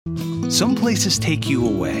Some places take you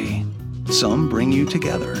away. Some bring you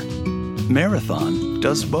together. Marathon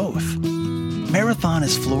does both. Marathon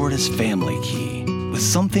is Florida's family key, with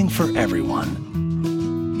something for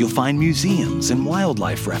everyone. You'll find museums and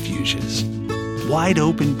wildlife refuges, wide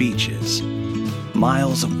open beaches,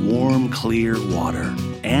 miles of warm, clear water,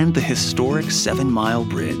 and the historic 7-mile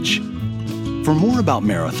bridge. For more about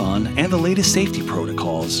Marathon and the latest safety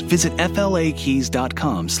protocols, visit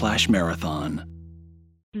flakeys.com/marathon.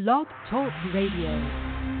 Blog Talk Radio.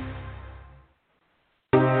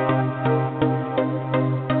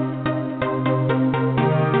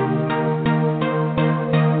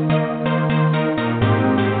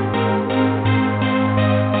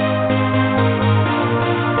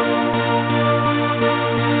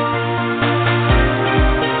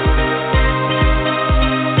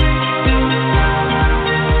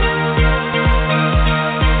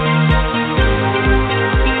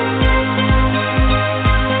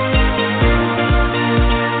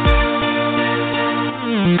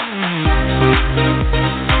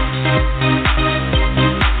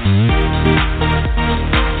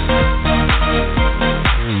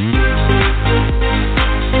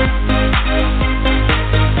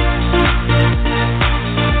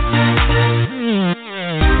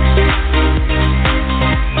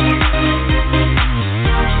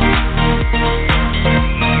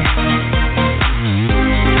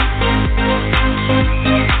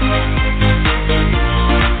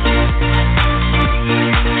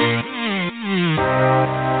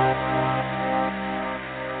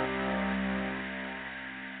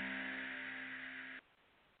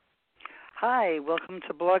 Hi, welcome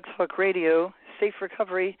to Blog Talk Radio, Safe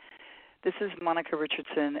Recovery. This is Monica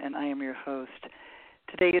Richardson, and I am your host.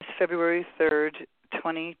 Today is February 3rd,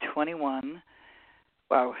 2021.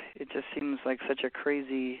 Wow, it just seems like such a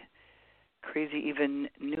crazy even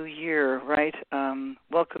new year, right?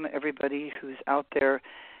 Welcome everybody who's out there.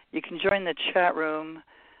 You can join the chat room. I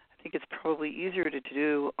think it's probably easier to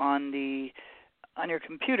do on your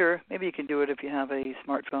computer. Maybe you can do it if you have a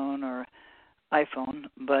smartphone or iPhone,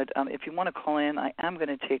 but if you want to call in, I am going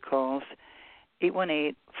to take calls,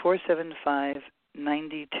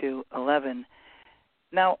 818-475-9211.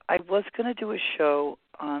 Now, I was going to do a show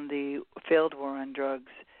on the failed war on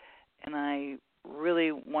drugs, and I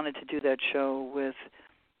really wanted to do that show with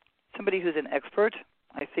somebody who's an expert.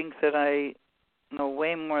 I think that I know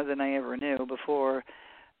way more than I ever knew before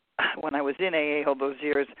when I was in AA all those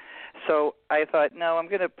years. So I thought, no, I'm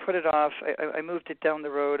going to put it off. I moved it down the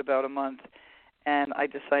road about a month, and I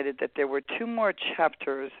decided that there were 2 more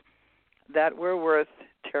chapters that were worth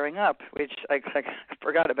tearing up, which I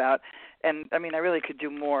forgot about. And, I mean, I really could do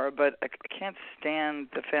more, but I can't stand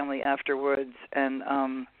the family afterwards and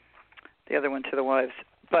the other one to the wives.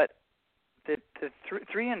 But the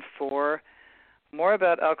 3 and 4, more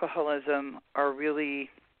about alcoholism, are really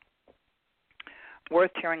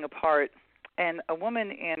worth tearing apart. And a woman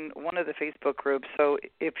in one of the Facebook groups, so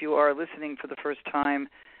if you are listening for the first time,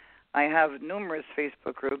 I have numerous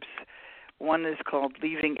Facebook groups. One is called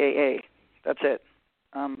Leaving AA. That's it.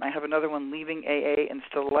 I have another one, Leaving AA and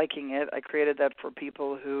Still Liking It. I created that for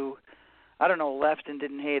people who, I don't know, left and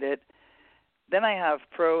didn't hate it. Then I have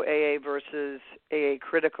Pro AA versus AA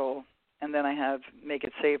Critical. And then I have Make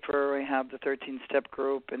It Safer. I have the 13-step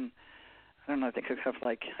group. And I don't know, I think I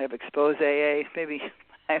have Expose AA. Maybe,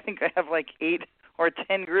 I think I have like 8 or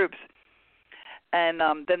 10 groups. And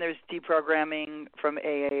then there's deprogramming from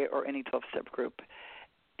AA or any 12-step group.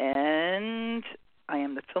 And I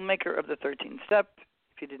am the filmmaker of the 13-step,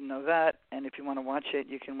 if you didn't know that. And if you want to watch it,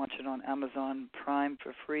 you can watch it on Amazon Prime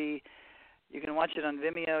for free. You can watch it on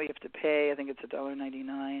Vimeo. You have to pay, I think it's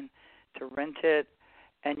 $1.99 to rent it.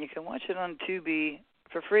 And you can watch it on Tubi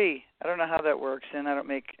for free. I don't know how that works, and I don't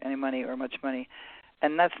make any money or much money.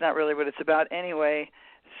 And that's not really what it's about anyway.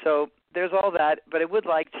 So there's all that, but I would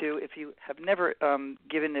like to, if you have never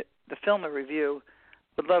given the film a review,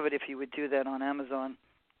 would love it if you would do that on Amazon.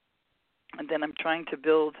 And then I'm trying to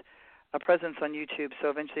build a presence on YouTube, so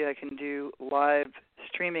eventually I can do live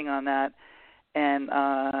streaming on that, and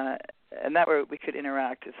that way we could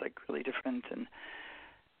interact. It's like really different. And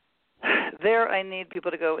there I need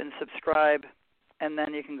people to go and subscribe, and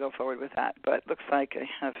then you can go forward with that. But looks like I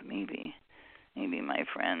have maybe my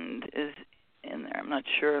friend is in there. I'm not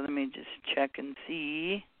sure. Let me just check and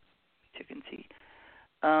see.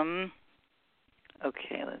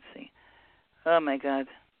 Okay, let's see. Oh, my God.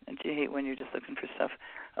 Don't you hate when you're just looking for stuff?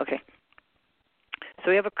 Okay.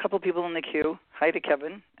 So we have a couple people in the queue. Hi to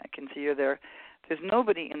Kevin. I can see you're there. There's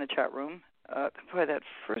nobody in the chat room. Boy, that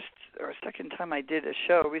first or second time I did a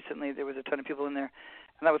show recently, there was a ton of people in there,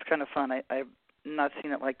 and that was kind of fun. I've not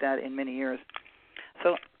seen it like that in many years.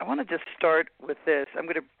 So I want to just start with this. I'm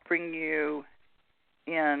going to bring you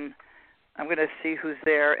in. I'm going to see who's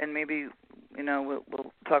there, and maybe,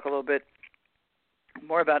 we'll talk a little bit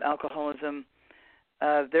more about alcoholism.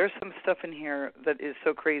 There's some stuff in here that is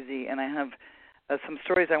so crazy, and I have some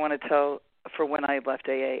stories I want to tell for when I left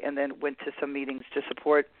AA and then went to some meetings to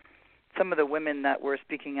support some of the women that were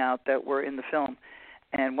speaking out that were in the film.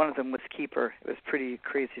 And one of them was Keeper. It was a pretty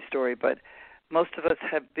crazy story, but most of us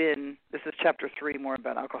have been, this is chapter 3, more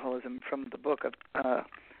about alcoholism from the book of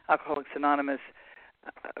Alcoholics Anonymous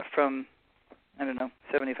from,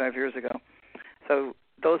 75 years ago. So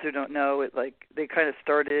those who don't know, they kind of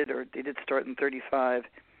started, or they did start in 35,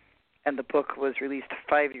 and the book was released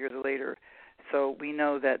 5 years later. So we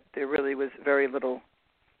know that there really was very little,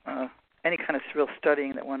 any kind of real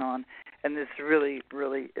studying that went on, and this really,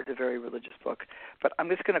 really is a very religious book. But I'm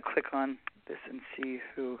just going to click on this and see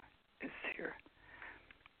who is here.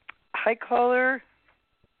 Hi, caller.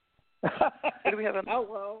 Who do we have on?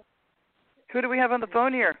 Hello. Who do we have on the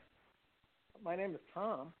phone here? My name is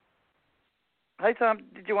Tom. Hi, Tom.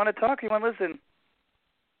 Did you want to talk? You want to listen?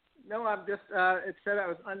 No, I'm just. It said I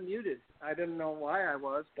was unmuted. I didn't know why I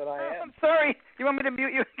was, but I am. I'm sorry. You want me to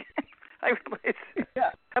mute you again? I realize.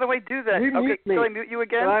 Yeah. How do I do that? You mute me. Shall I mute you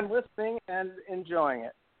again? Well, I'm listening and enjoying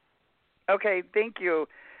it. Okay, thank you.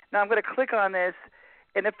 Now I'm going to click on this,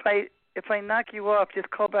 and if I knock you off,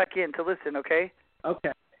 just call back in to listen, okay?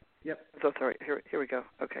 Okay. Yep. So sorry. Here we go.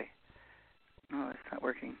 Okay. No, it's not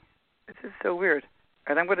working. This is so weird.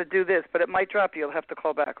 All right, I'm going to do this, but it might drop you. You'll have to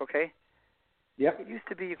call back, okay? Yep. It used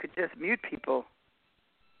to be you could just mute people.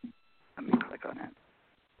 Let me click on it.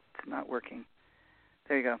 It's not working.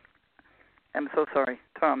 There you go. I'm so sorry.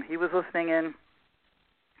 Tom, he was listening in.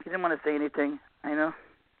 He didn't want to say anything. I know.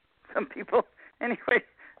 Some people. Anyway,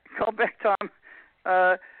 call back, Tom.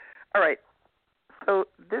 All right. So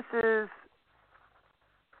this is,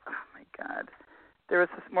 oh, my God. There is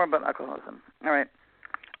more about alcoholism. All right.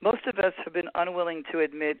 Most of us have been unwilling to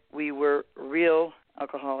admit we were real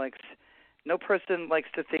alcoholics. No person likes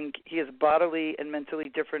to think he is bodily and mentally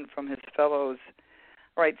different from his fellows.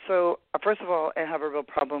 All right, so first of all, I have a real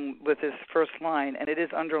problem with this first line, and it is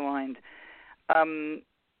underlined.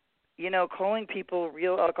 Calling people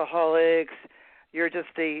real alcoholics, you're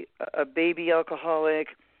just a baby alcoholic.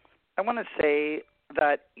 I want to say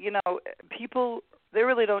that, people, they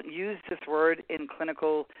really don't use this word in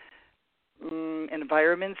clinical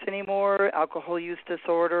environments anymore, alcohol use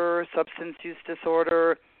disorder, substance use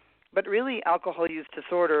disorder, but really alcohol use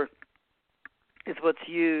disorder is what's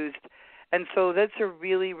used. And so that's a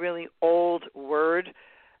really, really old word,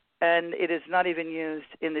 and it is not even used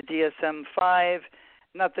in the DSM-5.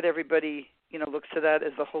 Not that everybody, looks to that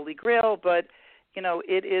as the holy grail, but,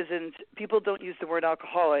 it isn't. People don't use the word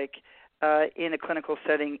alcoholic in a clinical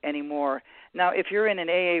setting anymore. Now, if you're in an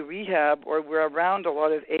AA rehab or we're around a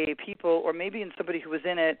lot of AA people or maybe in somebody who was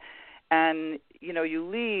in it and, you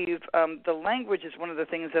leave, the language is one of the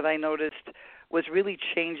things that I noticed was really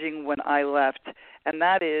changing when I left, and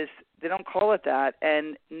that is they don't call it that,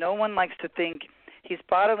 and no one likes to think he's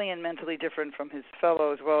bodily and mentally different from his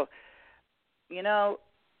fellows. Well,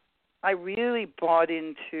 I really bought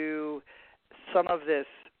into some of this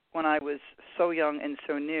when I was so young and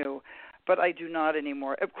so new, but I do not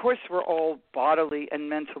anymore. Of course, we're all bodily and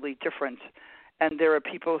mentally different, and there are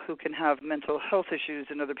people who can have mental health issues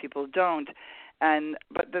and other people don't.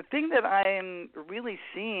 But the thing that I am really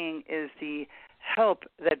seeing is the help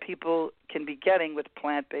that people can be getting with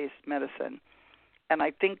plant-based medicine. And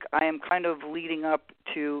I think I am kind of leading up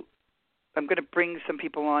to, I'm going to bring some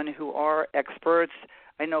people on who are experts.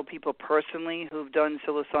 I know people personally who've done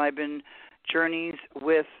psilocybin journeys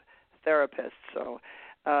with therapists. So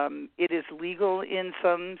it is legal in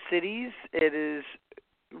some cities. It is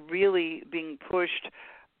really being pushed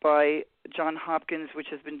by Johns Hopkins, which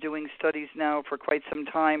has been doing studies now for quite some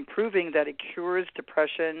time, proving that it cures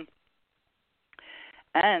depression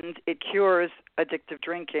and it cures addictive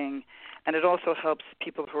drinking, and it also helps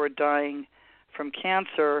people who are dying from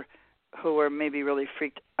cancer who are maybe really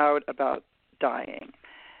freaked out about dying.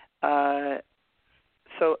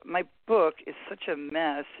 So my book is such a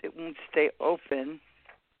mess, it won't stay open.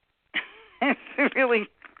 It's really,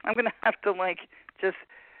 I'm going to have to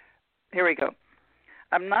here we go.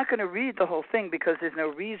 I'm not going to read the whole thing because there's no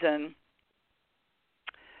reason.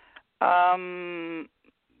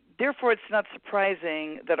 Therefore, it's not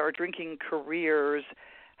surprising that our drinking careers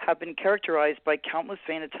have been characterized by countless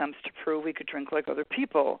vain attempts to prove we could drink like other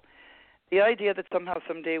people. The idea that somehow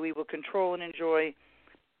someday we will control and enjoy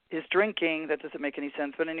his drinking, that doesn't make any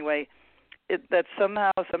sense. But anyway, that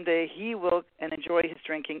somehow, someday, he will and enjoy his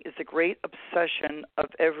drinking is the great obsession of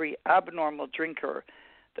every abnormal drinker.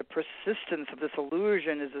 The persistence of this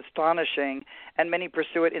illusion is astonishing, and many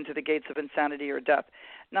pursue it into the gates of insanity or death.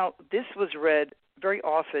 Now, this was read very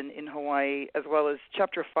often in Hawaii, as well as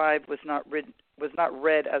Chapter 5 was not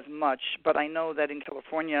read as much, but I know that in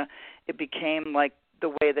California it became like the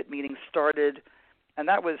way that meetings started, and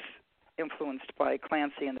that was influenced by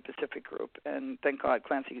Clancy and the Pacific Group, and thank God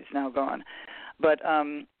Clancy is now gone. But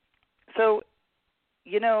so,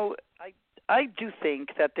 I do think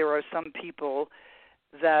that there are some people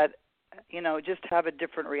that, just have a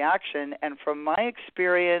different reaction, and from my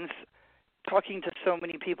experience talking to so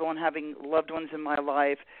many people and having loved ones in my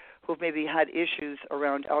life who've maybe had issues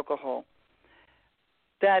around alcohol,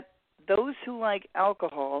 that those who like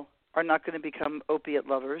alcohol are not going to become opiate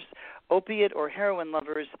lovers. Opiate or heroin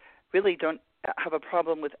lovers really don't have a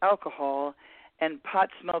problem with alcohol, and pot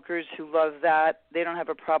smokers who love that, they don't have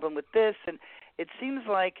a problem with this. And it seems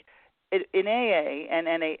like in AA and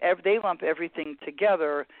NA, they lump everything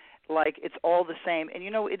together like it's all the same. And,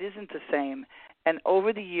 it isn't the same. And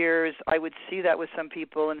over the years, I would see that with some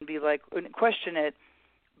people and be like, question it.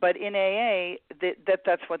 But in AA,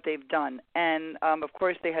 that's what they've done. And, of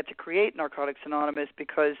course, they had to create Narcotics Anonymous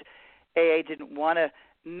because AA didn't want to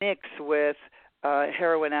mix with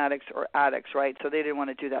heroin addicts or addicts, right? So they didn't want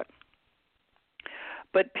to do that.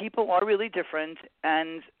 But people are really different.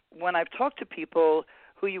 And when I've talked to people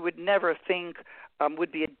who you would never think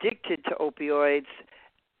would be addicted to opioids,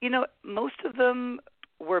 most of them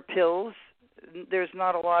were pills. There's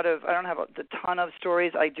not a lot of, I don't have a ton of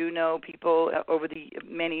stories. I do know people over the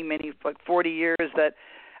many, like 40 years that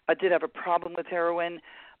did have a problem with heroin.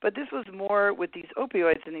 But this was more with these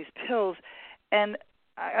opioids and these pills. And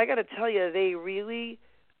I got to tell you, they really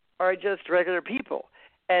are just regular people.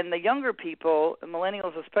 And the younger people,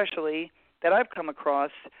 millennials especially, that I've come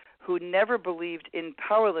across who never believed in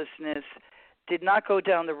powerlessness did not go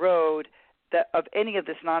down the road of any of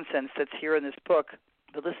this nonsense that's here in this book.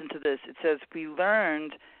 But listen to this. It says, we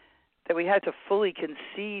learned that we had to fully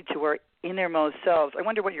concede to our innermost selves. I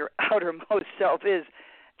wonder what your outermost self is,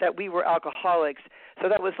 that we were alcoholics. So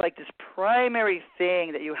that was like this primary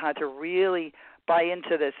thing that you had to really buy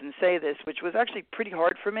into this and say this, which was actually pretty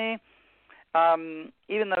hard for me,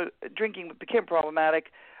 even though drinking became problematic.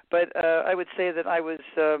 But I would say that I was,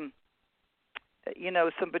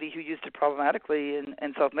 somebody who used it problematically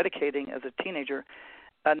and self-medicating as a teenager,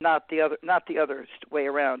 not the other way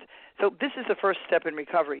around. So this is the first step in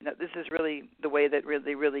recovery. Now, this is really the way that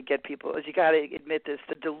they really get people, is you got to admit this,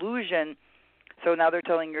 the delusion. So now they're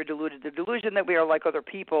telling you're deluded. The delusion that we are like other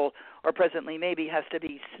people, or presently maybe, has to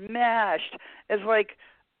be smashed. It's like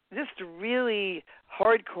just really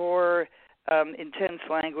hardcore, intense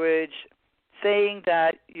language, saying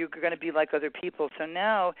that you're going to be like other people. So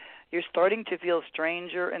now you're starting to feel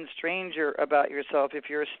stranger and stranger about yourself if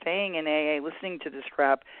you're staying in AA, listening to this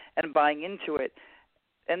crap and buying into it.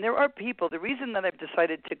 And there are people, the reason that I've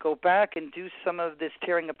decided to go back and do some of this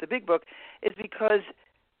tearing up the big book is because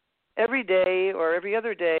every day or every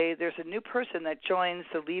other day there's a new person that joins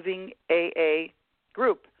the Leaving AA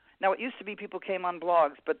group. Now, it used to be people came on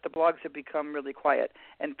blogs, but the blogs have become really quiet,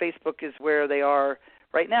 and Facebook is where they are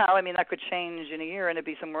right now. I mean, that could change in a year and it'd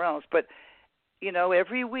be somewhere else. But,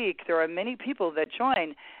 every week there are many people that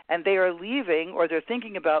join, and they are leaving or they're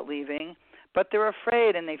thinking about leaving, but they're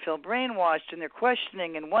afraid and they feel brainwashed and they're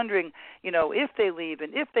questioning and wondering, if they leave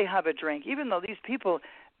and if they have a drink, even though these people,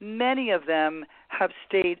 many of them have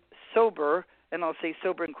stayed sober, and I'll say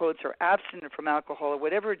sober in quotes, or abstinent from alcohol or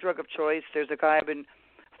whatever drug of choice. There's a guy I've been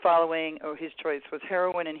following, his choice was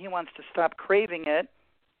heroin, and he wants to stop craving it,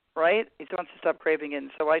 right? He wants to stop craving it.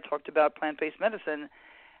 And so I talked about plant-based medicine.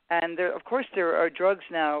 And there, of course, there are drugs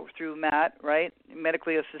now through MAT, right,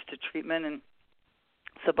 medically assisted treatment and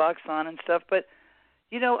Suboxone and stuff. But,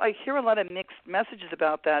 I hear a lot of mixed messages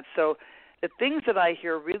about that. So the things that I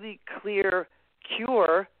hear really clear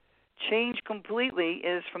cure, change completely,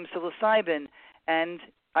 is from psilocybin and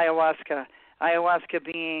ayahuasca. Ayahuasca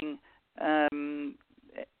being, a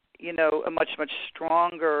much, much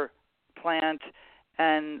stronger plant,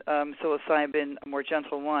 and psilocybin, a more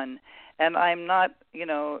gentle one. And I'm not,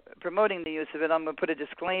 promoting the use of it. I'm going to put a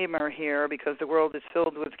disclaimer here because the world is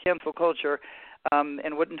filled with cancel culture and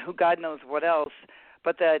who God knows what else.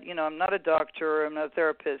 But that, I'm not a doctor, I'm not a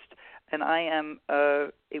therapist, and I am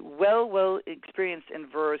well experienced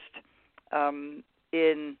and versed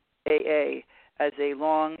in AA as a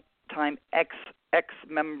long-time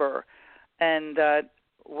ex-member. And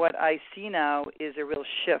what I see now is a real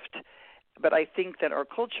shift. But I think that our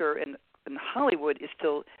culture in Hollywood is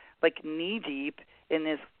still like knee-deep in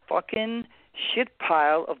this fucking shit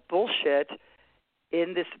pile of bullshit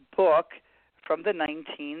in this book from the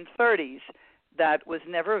 1930s that was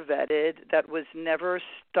never vetted, that was never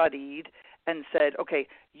studied, and said, okay,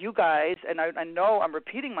 you guys, and I know I'm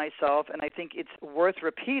repeating myself, and I think it's worth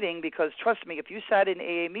repeating because, trust me, if you sat in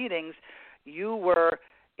AA meetings, you were,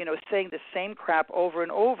 saying the same crap over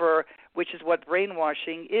and over, which is what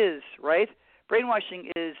brainwashing is, right?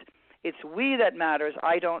 Brainwashing is, it's we that matters,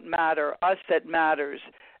 I don't matter, us that matters,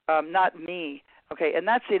 not me. Okay, and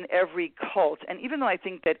that's in every cult. And even though I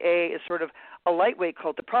think that AA is sort of a lightweight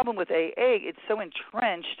cult, the problem with AA, it's so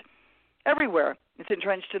entrenched everywhere. It's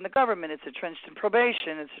entrenched in the government. It's entrenched in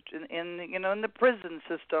probation. It's in the prison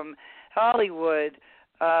system, Hollywood,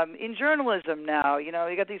 in journalism now. You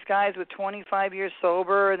got these guys with 25 years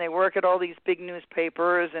sober, and they work at all these big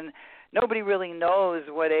newspapers, and nobody really knows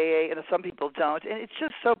what AA, and some people don't. And it's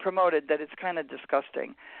just so promoted that it's kind of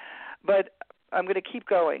disgusting. But I'm going to keep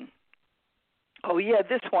going. Oh, yeah,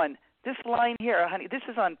 this line here, honey, this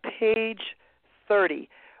is on page 30.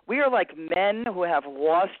 We are like men who have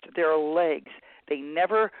lost their legs. They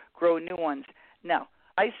never grow new ones. Now,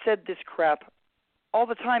 I said this crap all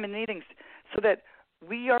the time in meetings so that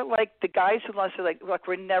we are like the guys who lost their legs. Like,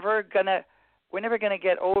 we're never gonna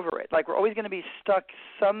get over it. Like, we're always going to be stuck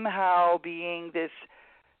somehow being this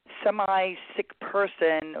semi-sick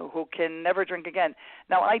person who can never drink again.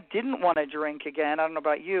 Now, I didn't want to drink again. I don't know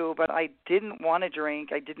about you, but I didn't want to drink.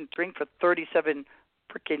 I didn't drink for 37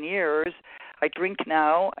 freaking years. I drink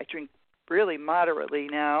now. I drink really moderately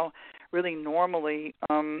now, really normally,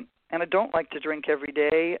 and I don't like to drink every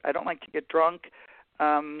day. I don't like to get drunk.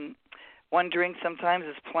 One drink sometimes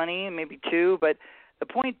is plenty, maybe two, but the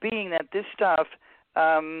point being that this stuff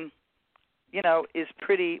is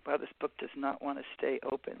pretty, well, this book does not want to stay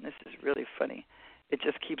open. This is really funny. It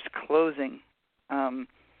just keeps closing.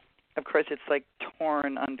 Of course, it's like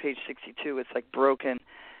torn on page 62. It's like broken.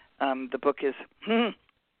 The book is,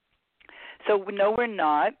 So, no, we're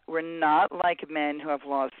not. We're not like men who have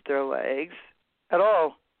lost their legs at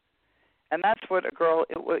all. And that's what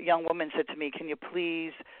a young woman said to me, can you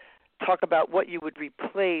please talk about what you would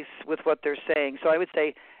replace with what they're saying? So I would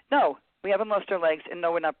say, no, we haven't lost our legs, and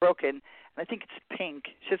no, we're not broken. And I think it's Pink.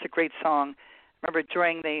 It's just a great song. I remember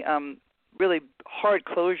during the really hard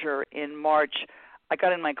closure in March, I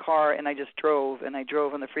got in my car and I just drove, and I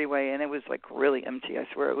drove on the freeway, and it was like really empty. I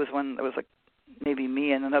swear it was like maybe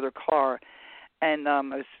me and another car. And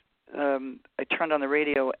I turned on the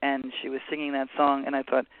radio, and she was singing that song, and I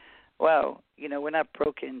thought, wow, we're not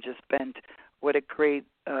broken, just bent. What a great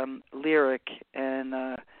lyric, and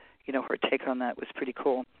her take on that was pretty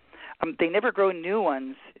cool. They never grow new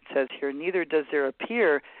ones, it says here. Neither does there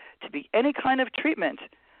appear to be any kind of treatment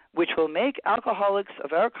which will make alcoholics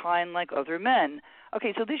of our kind like other men.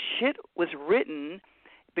 Okay, so this shit was written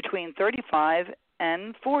between 35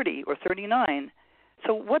 and 40 or 39.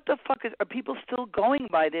 So what the fuck are people still going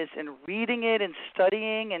by this and reading it and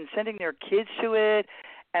studying and sending their kids to it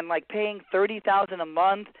and like paying $30,000 a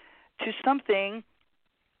month to something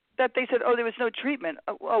that they said, oh, there was no treatment.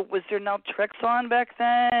 Oh, was there naltrexone back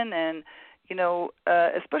then? And,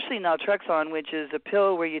 especially naltrexone, which is a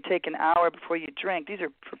pill where you take an hour before you drink. These are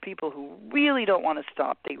for people who really don't want to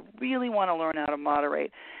stop. They really want to learn how to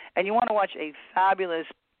moderate. And you want to watch a fabulous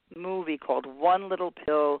movie called One Little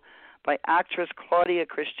Pill by actress Claudia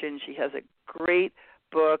Christian. She has a great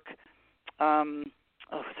book.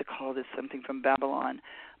 What's it called? It's something from Babylon.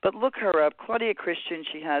 But look her up. Claudia Christian,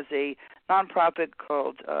 she has a nonprofit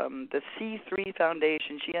called the C3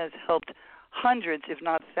 Foundation. She has helped hundreds, if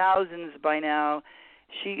not thousands by now.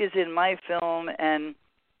 She is in my film, and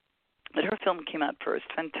her film came out first.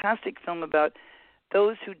 Fantastic film about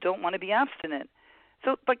those who don't want to be abstinent.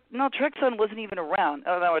 So, but naltrexone wasn't even around.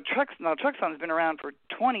 Naltrexone has been around for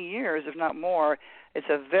 20 years, if not more. It's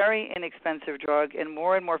a very inexpensive drug, and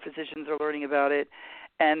more physicians are learning about it.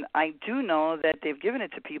 And I do know that they've given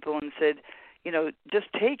it to people and said, just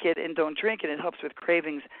take it and don't drink it. It helps with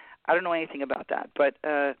cravings. I don't know anything about that. But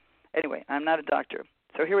anyway, I'm not a doctor.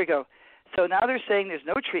 So here we go. So now they're saying there's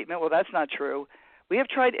no treatment. Well, that's not true. We have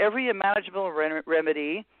tried every imaginable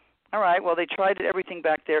remedy. All right, well, they tried everything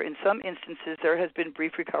back there. In some instances, there has been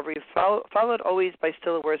brief recovery, followed always by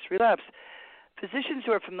still a worse relapse. Physicians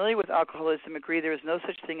who are familiar with alcoholism agree there is no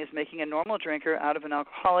such thing as making a normal drinker out of an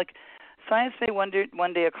alcoholic. Science may one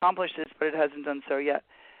day accomplish this, but it hasn't done so yet.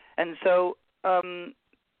 And so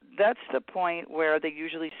that's the point where they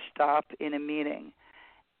usually stop in a meeting.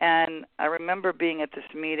 And I remember being at this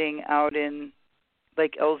meeting out in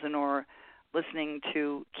Lake Elsinore, listening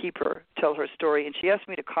to Keeper tell her story, and she asked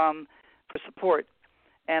me to come for support.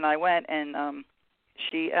 And I went, and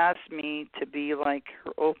she asked me to be like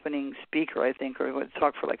her opening speaker, I think, or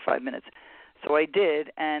talk for like 5 minutes. So I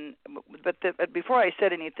did, but before I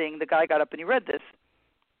said anything, the guy got up and he read this.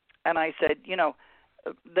 And I said,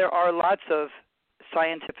 there are lots of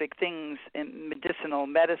scientific things in medicinal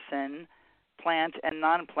medicine, plant and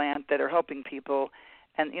non-plant, that are helping people.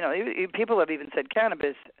 And, people have even said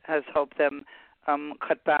cannabis has helped them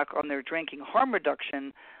cut back on their drinking, harm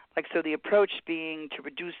reduction. Like, so the approach being to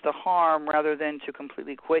reduce the harm rather than to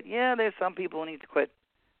completely quit. Yeah, there's some people who need to quit.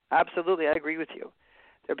 Absolutely, I agree with you.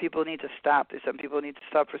 There are people who need to stop. There's some people who need to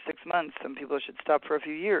stop for 6 months. Some people should stop for a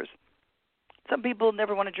few years. Some people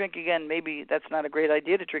never want to drink again. Maybe that's not a great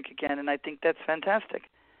idea to drink again, and I think that's fantastic.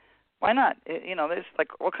 Why not? There's like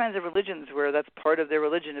all kinds of religions where that's part of their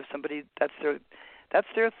religion. If somebody that's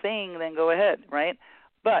their thing, then go ahead, right?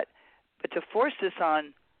 But to force this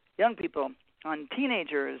on young people, on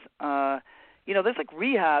teenagers, there's like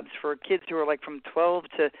rehabs for kids who are like from 12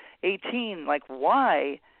 to 18. Like,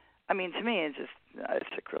 why? I mean, to me,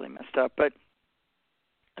 it's like really messed up. But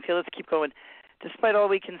okay, let's keep going. Despite all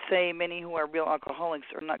we can say, many who are real alcoholics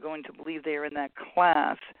are not going to believe they are in that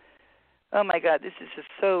class. Oh my God, this is just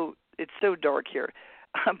it's so dark here.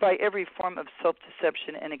 By every form of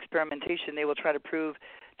self-deception and experimentation, they will try to prove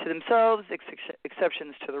to themselves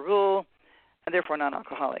exceptions to the rule, and therefore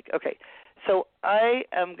non-alcoholic. Okay, so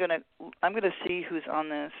I'm gonna see who's on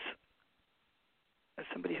this. There's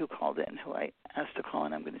somebody who called in, who I asked to call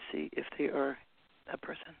in. I'm going to see if they are that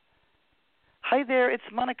person. Hi there, it's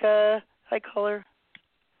Monica. Hi, caller.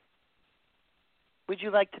 Would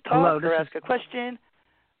you like to talk or ask a question?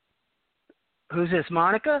 Who's this,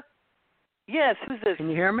 Monica? Yes, who's this? Can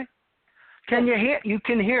you hear me? You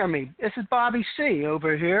can hear me. This is Bobby C.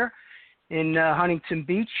 over here in Huntington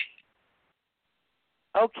Beach.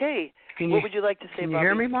 Okay. What would you like to say, Bobby? Can you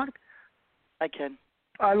hear me, Monica? I can.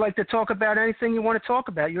 I'd like to talk about anything you want to talk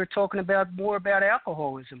about. You're talking about more about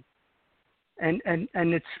alcoholism. And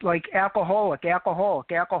it's like alcoholic, 9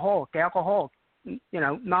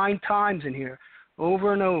 times in here,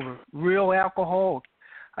 over and over. Real alcoholic.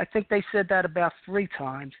 I think they said that about 3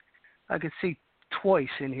 times. I could see twice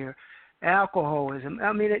in here. Alcoholism.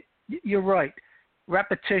 I mean, you're right.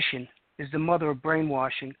 Repetition is the mother of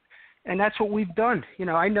brainwashing. And that's what we've done.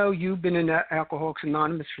 I know you've been in Alcoholics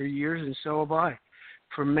Anonymous for years, and so have I.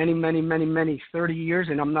 For many, 30 years,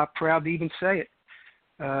 and I'm not proud to even say it.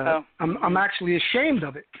 I'm actually ashamed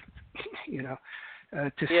of it,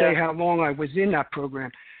 to say how long I was in that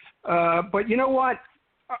program. But you know what?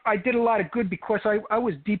 I did a lot of good because I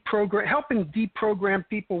was helping deprogram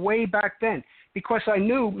people way back then, because I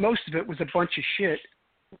knew most of it was a bunch of shit.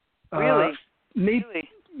 Really? Really?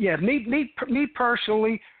 Yeah, me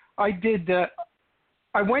personally, I did.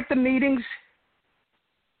 I went to meetings,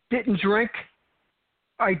 didn't drink.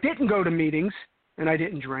 I didn't go to meetings, and I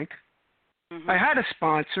didn't drink. Mm-hmm. I had a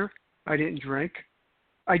sponsor. I didn't drink.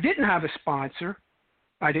 I didn't have a sponsor.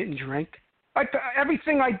 I didn't drink.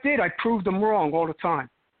 Everything I did, I proved them wrong all the time.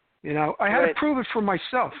 I had to prove it for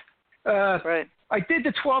myself. Right. I did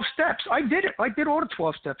the 12 steps. I did it. I did all the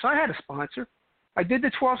 12 steps. I had a sponsor. I did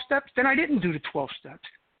the 12 steps. Then I didn't do the 12 steps,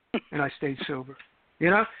 and I stayed sober.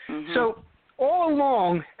 Mm-hmm. So all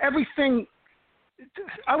along, everything.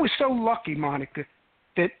 I was so lucky, Monica,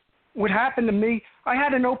 that what happened to me, I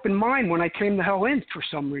had an open mind when I came the hell in for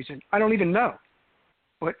some reason. I don't even know.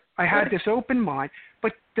 But I had this open mind.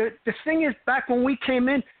 But the thing is, back when we came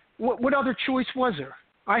in, what other choice was there?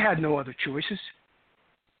 I had no other choices.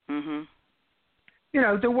 Mm-hmm.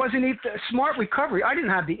 There wasn't even smart recovery. I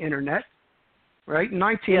didn't have the internet, right? In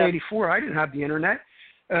 1984, I didn't have the internet.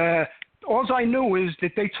 All I knew is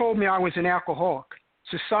that they told me I was an alcoholic.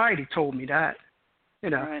 Society told me that.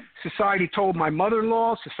 Society told my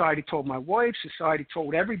mother-in-law, society told my wife, society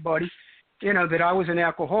told everybody, that I was an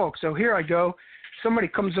alcoholic. So here I go. Somebody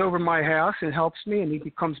comes over my house and helps me, and he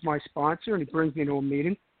becomes my sponsor, and he brings me to a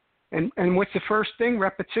meeting. And what's the first thing?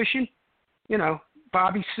 Repetition.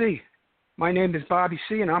 Bobby C. My name is Bobby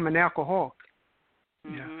C., and I'm an alcoholic.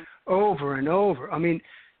 Mm-hmm. Over and over. I mean,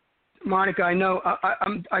 Monica, I know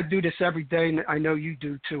I do this every day, and I know you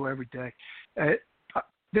do too every day.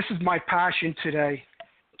 This is my passion today,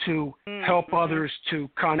 to help others to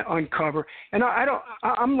kind of uncover. And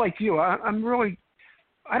I'm like you. I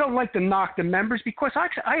don't like to knock the members, because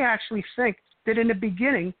I actually think that in the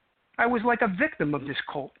beginning I was like a victim of this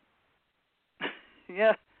cult.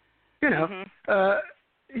 Yeah.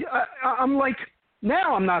 I'm like,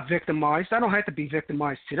 now I'm not victimized. I don't have to be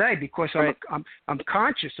victimized today, because I'm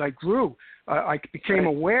conscious. I grew. I became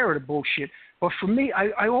aware of the bullshit. But for me,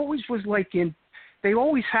 I always was like they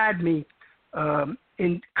always had me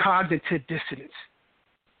in cognitive dissonance.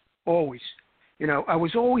 Always. You know, I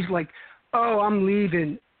was always like, oh, I'm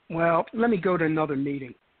leaving. Well, let me go to another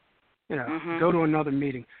meeting. You know, go to another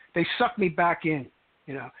meeting. They sucked me back in,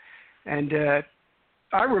 you know. And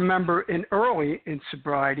I remember early in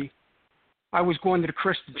sobriety, I was going to the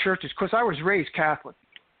Christian churches because I was raised Catholic,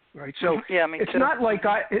 right? So yeah, me it's too. not like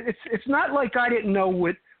it's not like I didn't know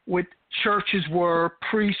what churches were,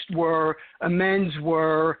 priests were, amends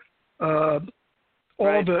were, all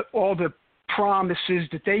the promises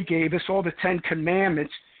that they gave us, all the 10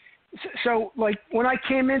 Commandments. So like when I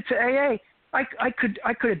came into AA, I could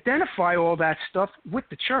identify all that stuff with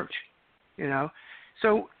the church, you know.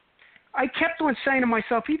 So I kept on saying to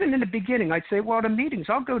myself, even in the beginning, I'd say, well, the meetings,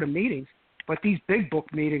 I'll go to meetings, but these big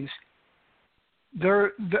book meetings,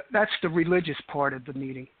 that's the religious part of the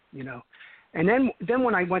meeting, you know. And then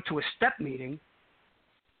when I went to a step meeting,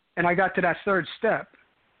 and I got to that third step,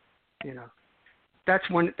 you know, that's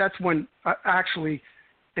when actually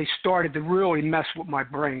they started to really mess with my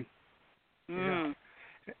brain. You know?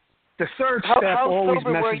 The third step always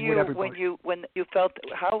messes with everybody. When you felt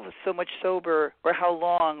how so much sober, or how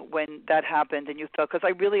long when that happened, and you felt, because I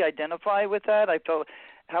really identify with that. I felt,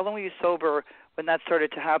 how long were you sober when that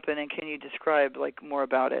started to happen, and can you describe like more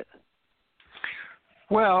about it?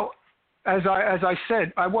 Well, as I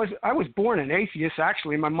said, I was born an atheist.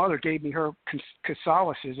 Actually, my mother gave me her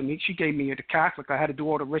Catholicism. She gave me the Catholic. I had to do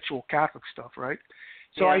all the ritual Catholic stuff, right?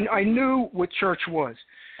 So yeah. I knew what church was.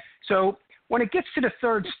 So when it gets to the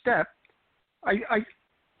third step, I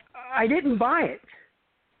didn't buy it.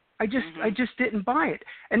 I just didn't buy it.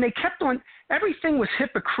 And they kept on. Everything was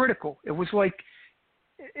hypocritical. It was like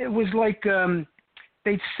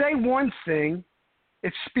they'd say one thing,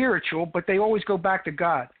 it's spiritual, but they always go back to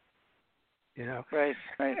God. You know. Right.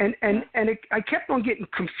 And I kept on getting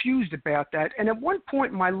confused about that. And at one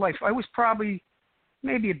point in my life, I was probably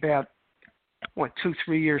maybe about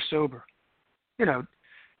 2-3 years sober. You know.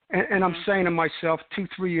 And I'm saying to myself,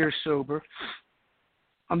 2-3 years sober,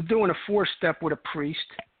 I'm doing a 4-step with a priest,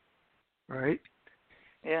 right?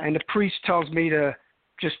 Yeah. And the priest tells me to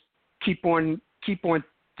just keep on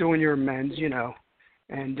doing your amends, you know,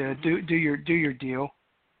 and do your deal.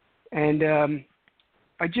 And then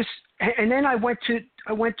I went to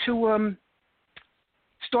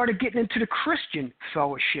started getting into the Christian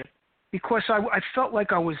fellowship because I felt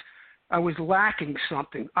like I was lacking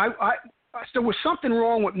something. There was something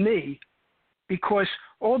wrong with me because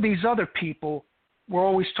all these other people were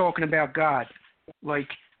always talking about God, like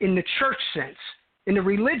in the church sense, in the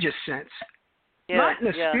religious sense, not in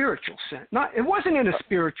a spiritual sense. It wasn't in a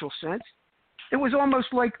spiritual sense. It was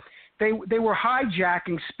almost like they were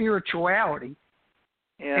hijacking spirituality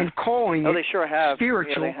and calling it they sure have.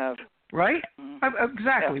 spiritual. Yeah, they have. Right? Mm-hmm.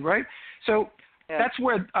 Exactly, right? So that's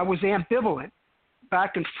where I was ambivalent,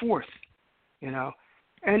 back and forth, you know.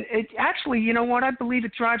 And it actually, you know what? I believe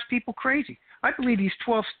it drives people crazy. I believe these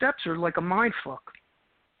 12 steps are like a mind fuck.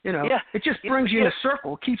 You know, it just brings you in a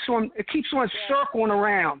circle. It keeps on circling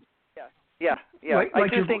around. Yeah. I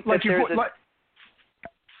do think that there's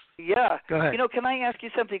Go ahead. You know, can I ask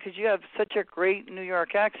you something? Because you have such a great New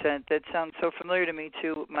York accent that sounds so familiar to me,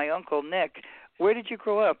 to my uncle Nick. Where did you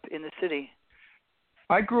grow up in the city?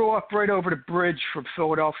 I grew up right over the bridge from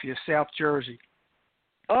Philadelphia, South Jersey.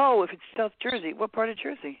 Oh, if it's South Jersey, what part of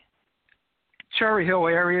Jersey? Cherry Hill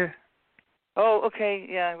area. Oh, okay.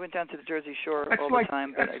 Yeah, I went down to the Jersey Shore all the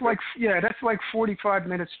time. That's like 45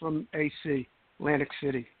 minutes from AC, Atlantic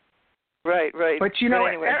City. Right. But you know,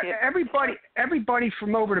 anyway, everybody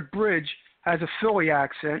from over the bridge has a Philly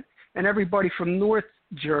accent, and everybody from North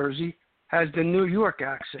Jersey has the New York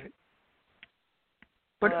accent.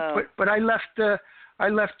 But I left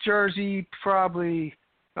Jersey probably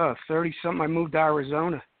 30-something. I moved to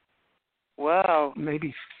Arizona. Wow.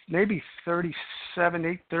 Maybe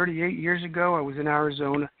 38 years ago, I was in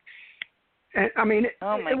Arizona. And I mean,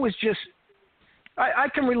 it was just, I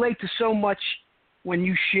can relate to so much when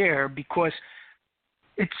you share, because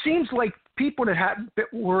it seems like people that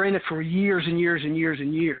were in it for years and years and years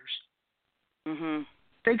and years. Mm-hmm.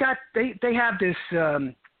 They have this.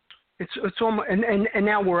 It's almost, and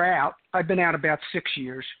now we're out. I've been out about 6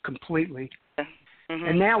 years completely. Mm-hmm.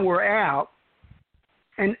 And now we're out,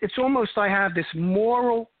 and it's almost I have this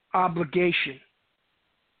moral obligation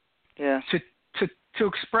to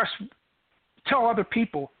express, tell other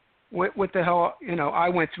people what the hell, you know, I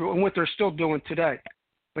went through and what they're still doing today.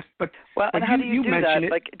 But and how do you do that? It.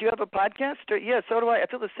 Like, do you have a podcast? So do I. I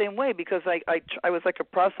feel the same way, because I was like a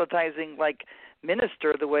proselytizing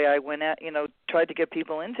minister the way I went at, you know, tried to get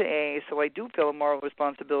people into AA. So I do feel a moral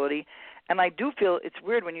responsibility, and I do feel it's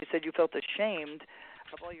weird when you said you felt ashamed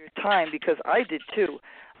of all your time, because I did too.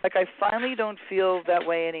 Like, I finally don't feel that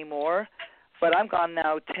way anymore. but I'm gone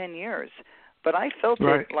now 10 years. But I felt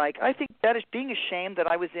right. it like, I think that is being ashamed that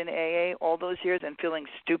I was in AA all those years and feeling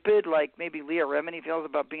stupid, like maybe Leah Remini feels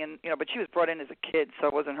about being, but she was brought in as a kid, so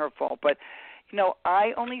it wasn't her fault. But,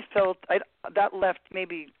 I only felt that left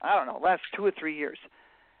maybe, I don't know, last 2 or 3 years.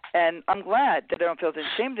 And I'm glad that I don't feel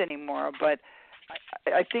ashamed anymore, but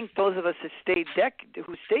I think those of us who stayed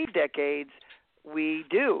decades, we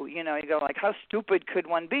do. You go like, how stupid could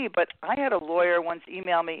one be? But I had a lawyer once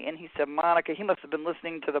email me, and he said, Monica, he must have been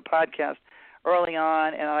listening to the podcast early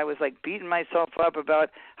on, and I was like beating myself up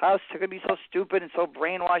about how it could be so stupid and so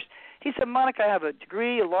brainwashed. He said, Monica, I have a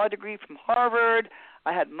law degree from Harvard.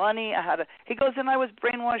 I had money. He goes, and I was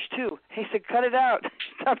brainwashed too. He said, cut it out.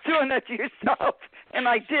 Stop doing that to yourself. And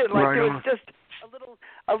I did. Like there was just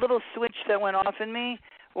a little switch that went off in me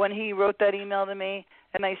when he wrote that email to me,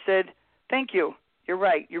 and I said, thank you. You're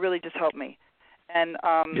right. You really just helped me. And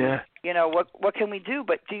what can we do?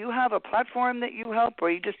 But do you have a platform that you help, or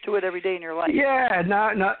you just do it every day in your life? Yeah,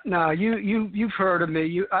 no. You've heard of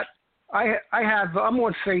me. I'm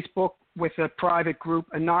on Facebook with a private group,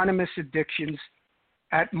 Anonymous Addictions,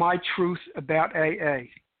 at My Truth About AA.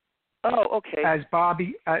 Oh, okay. As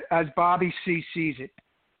Bobby C sees it.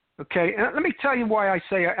 Okay, and let me tell you why I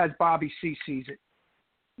say as Bobby C sees it.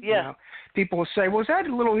 Yeah. People will say, "Well, is that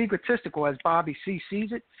a little egotistical?" As Bobby C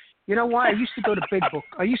sees it. You know why? I used to go to Big Book.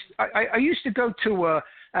 I used to go to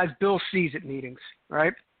as Bill sees it meetings,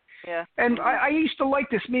 right? Yeah. And I used to like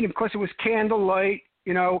this meeting because it was candlelight.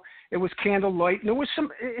 It was candlelight, and there was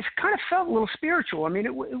some. It kind of felt a little spiritual. I mean,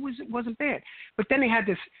 it wasn't bad. But then they had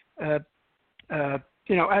this,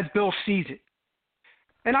 as Bill sees it,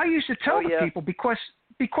 and I used to tell the people because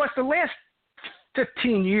the last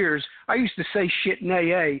 15 years I used to say shit in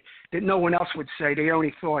AA that no one else would say. They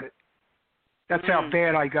only thought it. That's how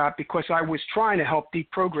bad I got because I was trying to help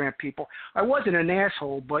deprogram people. I wasn't an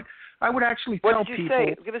asshole, but I would actually tell people. What did you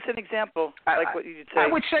say? Give us an example. What you'd say. I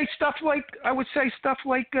would say stuff like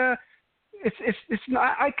it's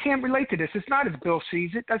not. I can't relate to this. It's not as Bill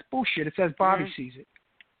sees it. That's bullshit. It's as Bobby sees it.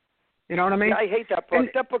 You know what I mean? Yeah, I hate that book.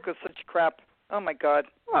 That book is such crap. Oh my God.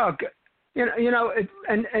 Oh,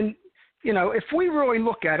 if we really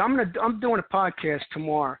look at it, I'm doing a podcast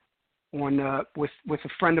tomorrow on with a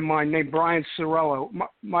friend of mine named Brian Sorello.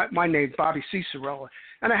 My name's Bobby C. Sorello.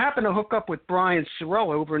 And I happen to hook up with Brian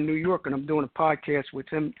Sorello over in New York, and I'm doing a podcast with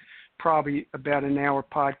him, probably about an hour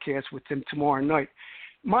podcast with him tomorrow night.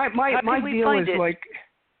 My deal is like,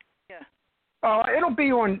 it'll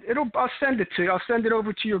be on. I'll send it to you. I'll send it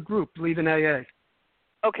over to your group, Leaving AA.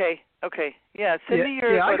 Okay. Yeah. Send me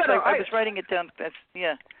your. I was writing it down.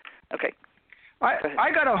 Okay.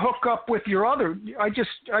 I got to hook up with your other. I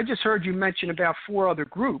just heard you mention about 4 other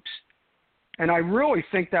groups, and I really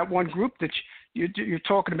think that one group that you're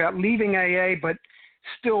talking about, Leaving AA, but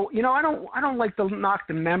still, I don't like to knock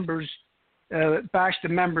the members, bash the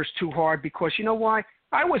members too hard because you know why?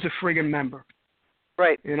 I was a friggin' member.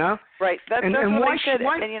 Right. Right. That's what I said.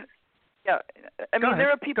 There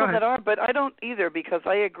are people that are, but I don't either because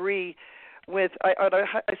I agree. What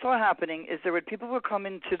I saw happening is there were people who would come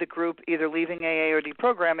into the group, either Leaving AA or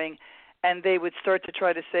deprogramming, and they would start to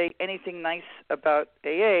try to say anything nice about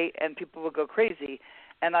AA, and people would go crazy.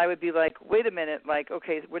 And I would be like, wait a minute,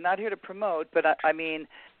 okay, we're not here to promote, but I mean,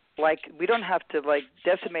 we don't have to,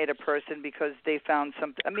 decimate a person because they found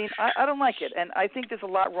something. I mean, I don't like it, and I think there's a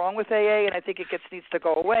lot wrong with AA, and I think it needs to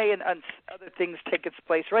go away, and other things take its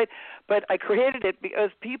place, right? But I created it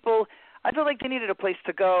because people, I felt like they needed a place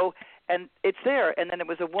to go, and it's there. And then it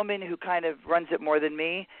was a woman who kind of runs it more than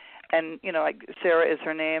me, and, Sarah is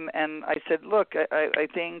her name, and I said, look, I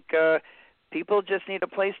think people just need a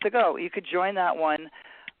place to go. You could join that one.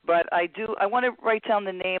 But I want to write down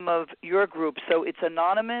the name of your group. So it's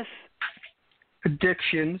Anonymous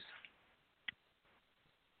Addictions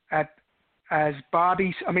at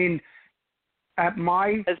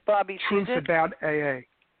My Truth About AA.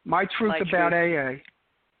 My Truth About AA.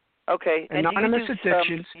 Okay. Anonymous and do you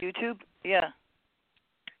Addictions. YouTube? Yeah.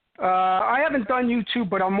 I haven't done YouTube,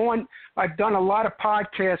 but I've done a lot of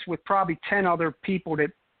podcasts with probably 10 other people that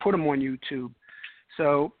put them on YouTube.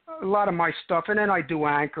 So a lot of my stuff, and then I do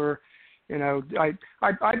Anchor.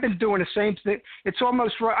 I've been doing the same thing. It's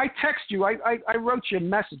almost right. I text you. I wrote you a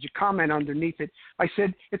message, a comment underneath it. I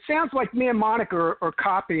said, it sounds like me and Monica are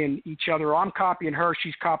copying each other. I'm copying her.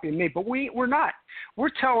 She's copying me. But we're not. We're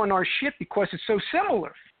telling our shit because it's so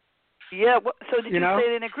similar. Yeah. So did you say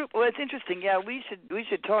it in a group? Well, it's interesting. Yeah, we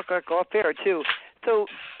should talk off air too. So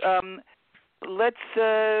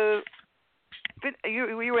let's. You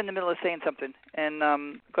were in the middle of saying something, and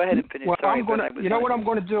go ahead and finish. Well, Sorry, what I'm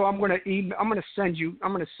going to do? I'm going to send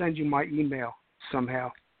you my email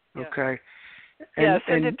somehow. Yeah. Okay.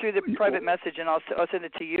 Send it through the private message, and I'll send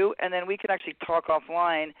it to you, and then we can actually talk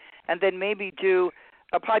offline, and then maybe do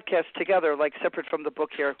a podcast together, like separate from the book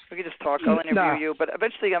here. We can just talk. I'll interview you, but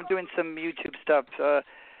eventually I'm doing some YouTube stuff.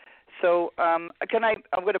 I'm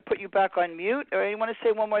going to put you back on mute. Or you want to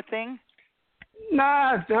say one more thing?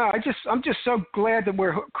 Nah. I'm just so glad that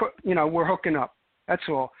we're hooking up. That's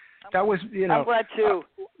all. That was, I'm glad too.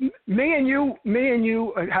 Me and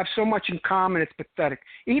you have so much in common. It's pathetic.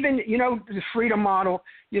 Even, the Freedom Model,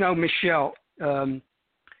 Michelle,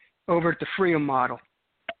 over at the Freedom Model.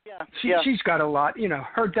 She's got a lot.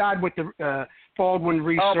 Her dad with the Baldwin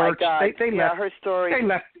Research. Oh my God! They left. Her story. They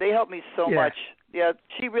left. They helped me so much. Yeah,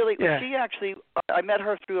 she really. Yeah. She actually. I met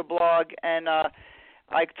her through a blog, and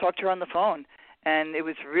I talked to her on the phone, and it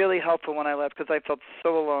was really helpful when I left because I felt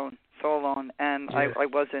so alone, and I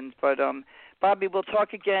wasn't. But Bobby, we'll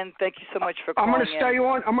talk again. Thank you so much for calling. I'm going to stay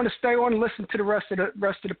on. I'm going to stay on and listen to the rest of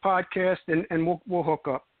the podcast, and we'll hook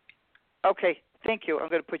up. Okay. Thank you. I'm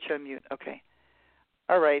going to put you on mute. Okay.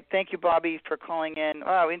 All right. Thank you, Bobby, for calling in.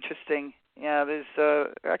 Oh, interesting. Yeah, there's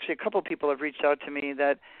actually a couple of people have reached out to me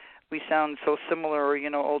that we sound so similar,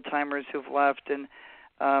 old timers who've left, and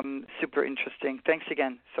super interesting. Thanks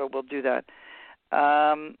again. So we'll do that.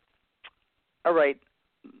 All right.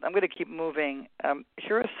 I'm going to keep moving.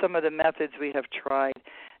 Here are some of the methods we have tried.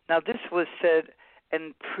 Now, this was said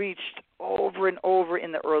and preached over and over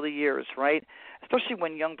in the early years, right? Especially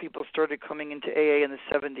when young people started coming into AA in the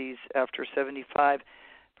 70s after 75.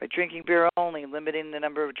 By drinking beer only, limiting the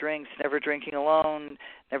number of drinks, never drinking alone,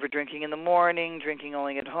 never drinking in the morning, drinking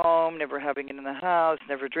only at home, never having it in the house,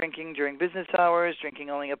 never drinking during business hours, drinking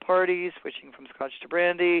only at parties, switching from scotch to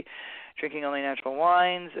brandy, drinking only natural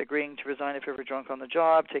wines, agreeing to resign if ever drunk on the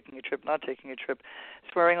job, taking a trip, not taking a trip,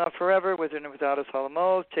 swearing off forever, with or without a solemn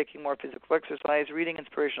oath, taking more physical exercise, reading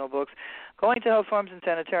inspirational books, going to health farms and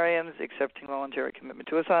sanitariums, accepting voluntary commitment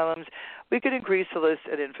to asylums. We could increase the list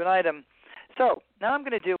ad infinitum. So now I'm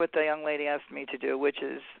going to do what the young lady asked me to do, which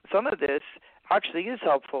is some of this actually is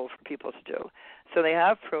helpful for people to do. So they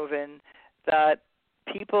have proven that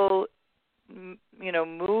people,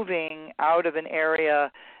 moving out of an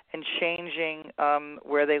area and changing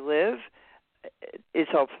where they live is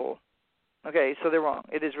helpful. Okay, so they're wrong.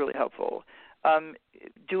 It is really helpful.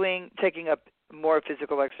 Taking up more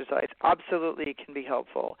physical exercise absolutely can be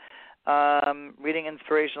helpful. Reading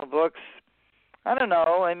inspirational books, I don't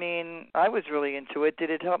know. I mean, I was really into it. Did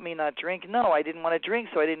it help me not drink? No, I didn't want to drink,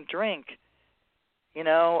 so I didn't drink.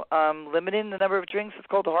 Limiting the number of drinks is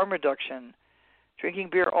called harm reduction. Drinking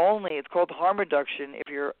beer only, it's called harm reduction. If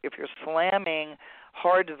you're slamming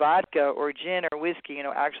hard vodka or gin or whiskey,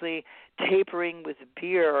 actually tapering with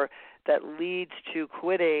beer that leads to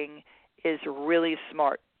quitting is really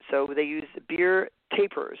smart. So they use beer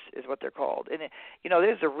tapers is what they're called. And,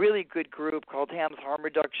 there's a really good group called Ham's Harm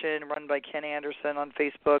Reduction run by Ken Anderson on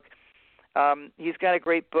Facebook. He's got a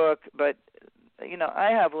great book, but, I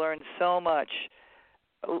have learned so much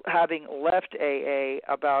having left AA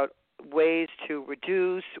about ways to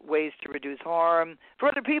reduce harm for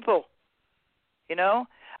other people,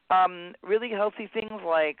 really healthy things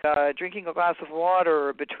like drinking a glass of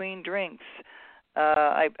water between drinks.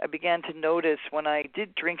 I began to notice when I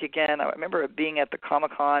did drink again. I remember being at the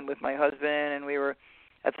Comic-Con with my husband, and we were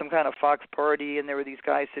at some kind of Fox party, and there were these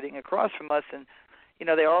guys sitting across from us, and,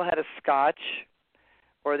 they all had a scotch,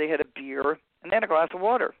 or they had a beer, and they had a glass of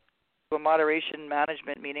water. A moderation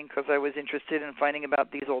management meeting because I was interested in finding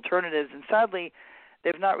about these alternatives, and sadly,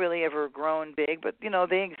 they've not really ever grown big, but,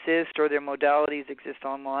 they exist, or their modalities exist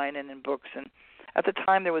online and in books. And at the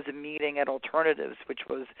time, there was a meeting at Alternatives, which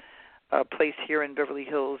was a place here in Beverly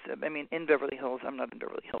Hills. In Beverly Hills. I'm not in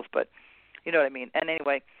Beverly Hills, but you know what I mean. And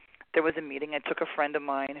anyway, there was a meeting. I took a friend of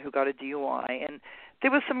mine who got a DUI, and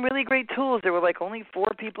there was some really great tools. There were like only 4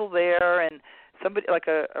 people there, and somebody like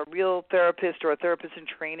a real therapist or a therapist in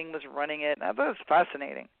training was running it. And I thought it was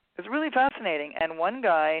fascinating. It was really fascinating. And one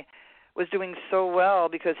guy was doing so well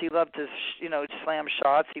because he loved to, slam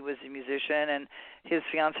shots. He was a musician, and his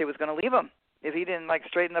fiance was going to leave him if he didn't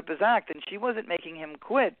straighten up his act. And she wasn't making him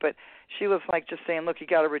quit, but she was just saying, look, you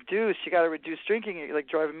got to reduce drinking. You're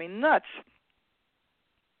driving me nuts.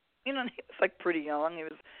 He was pretty young. He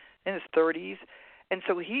was in his 30s. And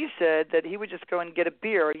so he said that he would just go and get a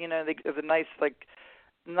beer, the nice,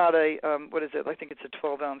 not a, what is it? I think it's a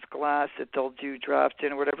 12-ounce glass that they'll do draft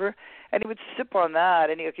in or whatever. And he would sip on that,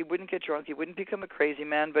 and he wouldn't get drunk. He wouldn't become a crazy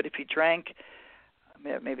man. But if he drank,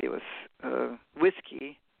 maybe it was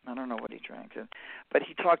whiskey. I don't know what he drank. But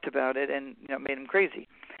he talked about it, and it made him crazy.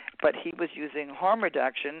 But he was using harm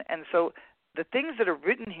reduction. And so the things that are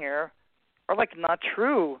written here are, not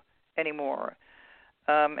true anymore.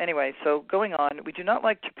 Anyway, so going on, we do not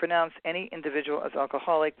like to pronounce any individual as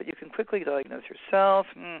alcoholic, but you can quickly diagnose yourself.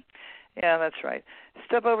 Yeah, that's right.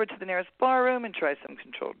 Step over to the nearest bar room and try some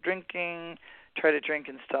controlled drinking. Try to drink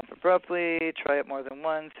and stop abruptly. Try it more than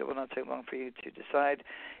once. It will not take long for you to decide.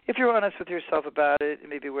 If you're honest with yourself about it, it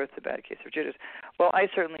may be worth the bad case of Judas. Well, I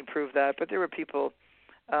certainly proved that, but there were people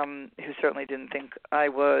who certainly didn't think I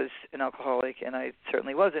was an alcoholic, and I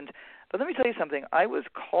certainly wasn't. But let me tell you something. I was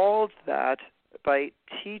called that by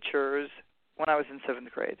teachers when I was in 7th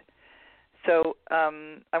grade. So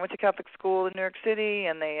I went to Catholic school in New York City,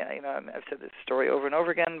 and I've said this story over and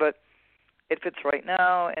over again, but it fits right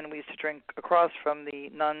now. And we used to drink across from the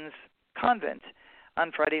nuns' convent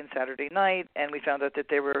on Friday and Saturday night, and we found out that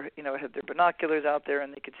they were, had their binoculars out there,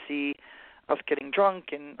 and they could see us getting drunk.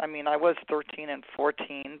 And I was 13 and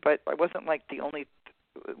 14, but I wasn't like the only.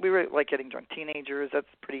 We were like getting drunk teenagers. That's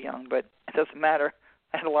pretty young, but it doesn't matter.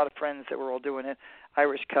 I had a lot of friends that were all doing it.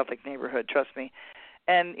 Irish Catholic neighborhood, trust me.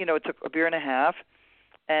 And it took a beer and a half,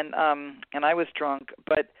 and I was drunk.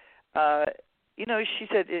 But she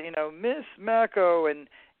said, Miss Macco, and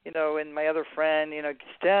my other friend,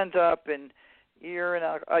 stand up, and you're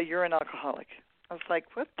an alcoholic. I was like,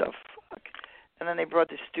 what the fuck? And then they brought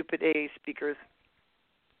the stupid AA speakers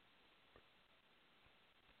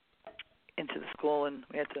into the school, and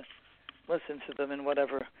we had to listen to them and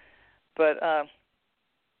whatever. But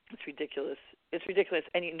it's ridiculous. It's ridiculous.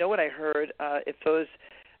 And you know what I heard?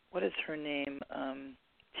 What is her name?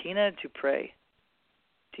 Tina Dupre,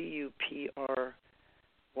 Dupry or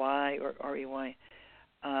Rey.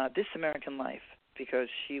 This American Life, because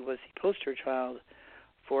she was the poster child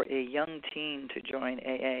for a young teen to join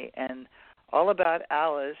AA, and all about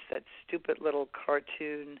Alice, that stupid little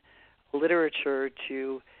cartoon literature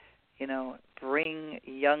to, bring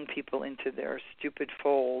young people into their stupid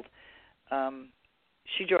fold.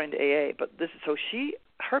 She joined AA, but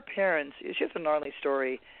her parents, she has a gnarly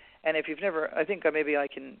story, and if you've never, I think maybe I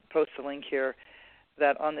can post a link here,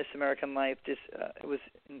 that on This American Life, it was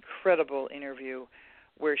an incredible interview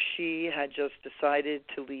where she had just decided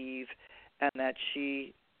to leave, and that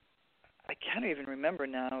I can't even remember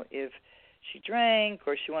now if she drank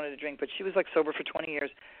or she wanted to drink, but she was like sober for 20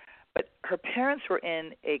 years. But her parents were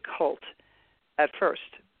in a cult at first,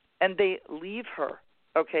 and they leave her,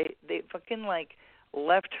 okay? They fucking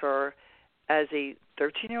left her as a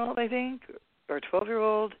 13-year-old, I think, or a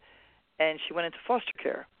 12-year-old, and she went into foster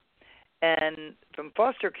care. And from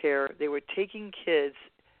foster care, they were taking kids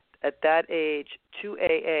at that age to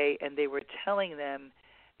AA, and they were telling them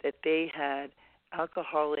that they had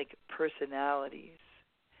alcoholic personalities,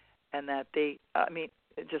 and that that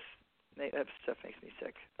stuff makes me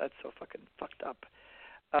sick. That's so fucking fucked up.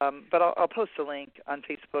 But I'll post a link on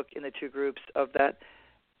Facebook in the two groups of that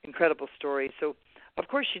incredible story. So, of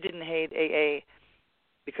course, she didn't hate AA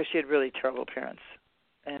because she had really terrible parents,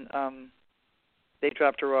 and they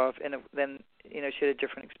dropped her off, and then she had a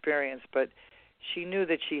different experience, but she knew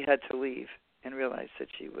that she had to leave and realized that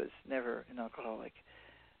she was never an alcoholic.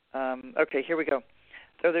 Okay, here we go.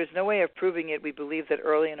 Though there's no way of proving it, we believe that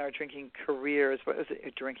early in our drinking careers,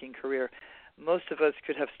 most of us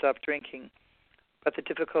could have stopped drinking, but the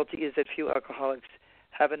difficulty is that few alcoholics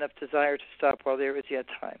have enough desire to stop while there is yet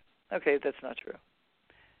time. Okay, that's not true.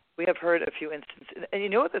 We have heard a few instances, and you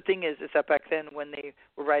know what the thing is that back then when they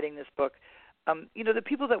were writing this book, the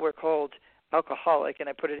people that were called alcoholic, and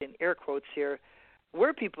I put it in air quotes here,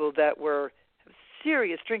 were people that were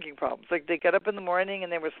serious drinking problems. Like they got up in the morning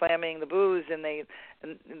and they were slamming the booze, and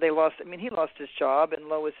they lost. He lost his job, and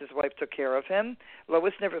Lois, his wife, took care of him.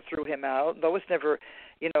 Lois never threw him out. Lois never,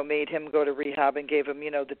 made him go to rehab and gave him,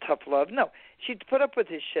 the tough love. No, she put up with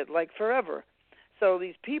his shit forever. So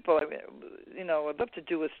these people, I'd love to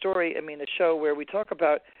do a story. A show where we talk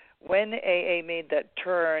about when AA made that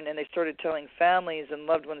turn and they started telling families and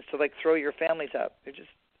loved ones to throw your families out. They're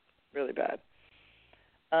just really bad.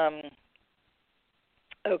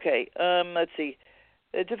 Okay, let's see.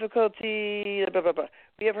 The difficulty, blah, blah, blah.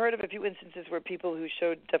 We have heard of a few instances where people who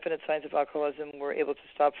showed definite signs of alcoholism were able to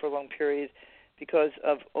stop for a long period because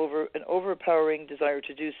of an overpowering desire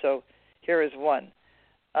to do so. Here is one.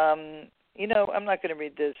 I'm not going to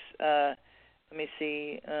read this. Let me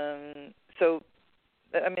see. I'm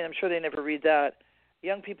sure they never read that.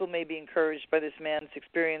 Young people may be encouraged by this man's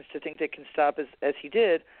experience to think they can stop as he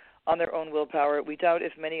did on their own willpower. We doubt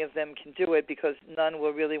if many of them can do it because none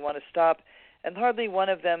will really want to stop, and hardly one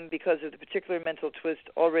of them because of the particular mental twist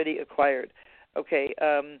already acquired. Okay,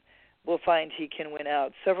 we'll find he can win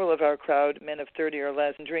out. Several of our crowd, men of 30 or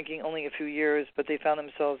less, and drinking only a few years, but they found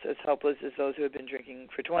themselves as helpless as those who had been drinking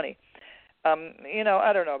for 20.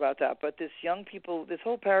 I don't know about that, but this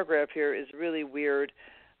whole paragraph here is really weird.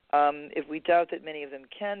 If we doubt that many of them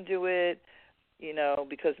can do it,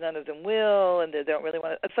 because none of them will, and they don't really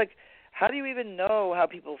want to. It's like, how do you even know how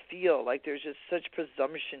people feel? Like, there's just such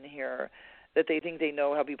presumption here that they think they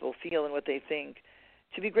know how people feel and what they think.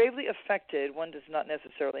 To be gravely affected, one does not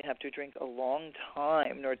necessarily have to drink a long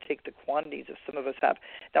time nor take the quantities that some of us have.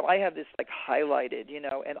 Now, I have this highlighted,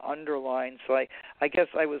 and underlined, so I guess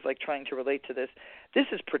I was trying to relate to this. This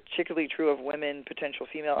is particularly true of women. Potential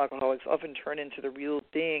female alcoholics often turn into the real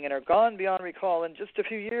thing and are gone beyond recall in just a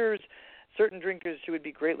few years. Certain drinkers who would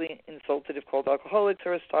be greatly insulted if called alcoholics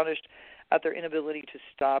are astonished at their inability to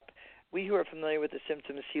stop. We who are familiar with the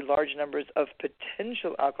symptoms see large numbers of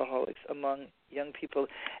potential alcoholics among young people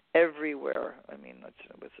everywhere. I mean, that's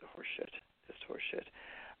horseshit, just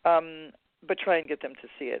horseshit. But try and get them to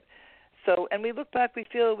see it. So, and we look back, we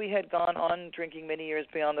feel we had gone on drinking many years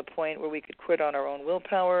beyond the point where we could quit on our own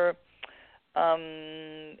willpower.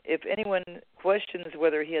 If anyone questions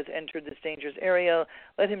whether he has entered this dangerous area,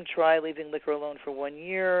 let him try leaving liquor alone for 1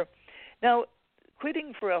 year. Now,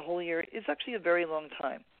 quitting for a whole year is actually a very long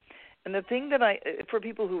time. And the thing that for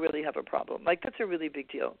people who really have a problem, that's a really big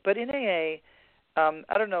deal. But in AA,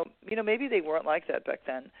 I don't know, maybe they weren't like that back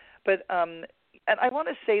then. But and I want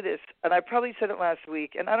to say this, and I probably said it last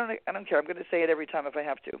week, and I don't care. I'm going to say it every time if I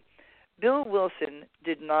have to. Bill Wilson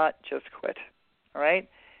did not just quit. All right,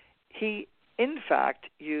 he in fact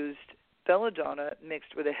used belladonna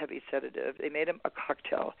mixed with a heavy sedative. They made him a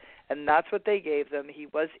cocktail, and that's what they gave them. He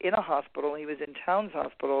was in a hospital. He was in Towns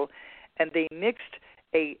Hospital, and they mixed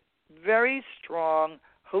a very strong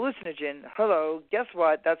hallucinogen. Hello, guess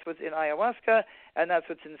what? That's what's in ayahuasca, and that's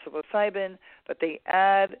what's in psilocybin. But they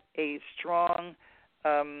add a strong,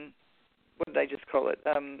 what did I just call it?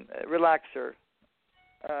 Relaxer,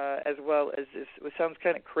 as well as this. It sounds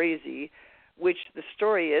kind of crazy, which the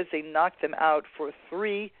story is they knocked them out for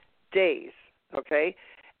 3 days. Okay,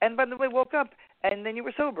 and by the way, woke up and then you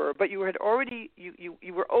were sober, but you had already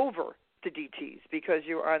you were over the DTs because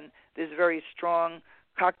you were on this very strong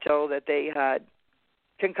cocktail that they had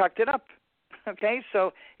concocted up. Okay,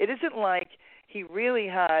 so it isn't like he really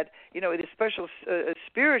had, this special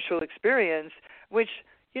spiritual experience, which,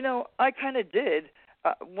 I kind of did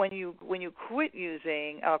when you quit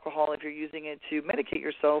using alcohol, if you're using it to medicate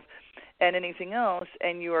yourself and anything else,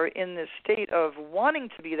 and you are in this state of wanting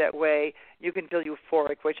to be that way, you can feel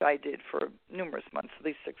euphoric, which I did for numerous months, at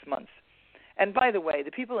least 6 months. And by the way,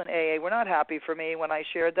 the people in AA were not happy for me when I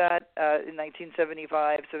shared that in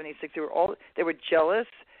 1975, 76. They were jealous,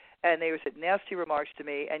 and they said nasty remarks to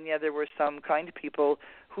me. And yeah, there were some kind people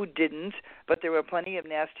who didn't, but there were plenty of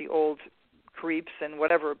nasty old creeps and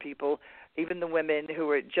whatever people, even the women who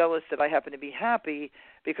were jealous that I happened to be happy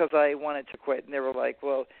because I wanted to quit. And they were like,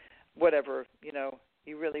 well, whatever,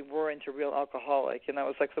 you really weren't a real alcoholic. And I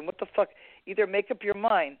was like, then what the fuck? Either make up your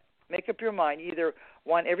mind. Make up your mind. You either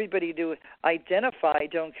want everybody to identify,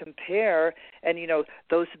 don't compare, and,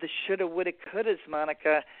 those are the shoulda, woulda, couldas,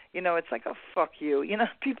 Monica. It's like, oh, fuck you.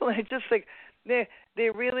 People are just like, they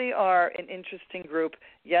really are an interesting group.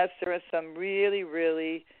 Yes, there are some really,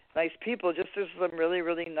 really nice people. Just there's some really,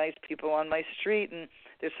 really nice people on my street, and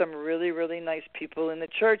there's some really, really nice people in the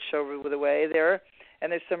church over the way there,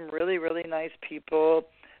 and there's some really, really nice people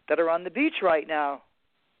that are on the beach right now.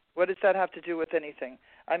 What does that have to do with anything?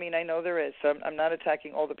 I mean, I know there is. So I'm not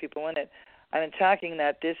attacking all the people in it. I'm attacking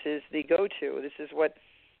that this is the go-to. This is what,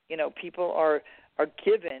 people are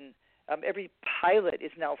given. Every pilot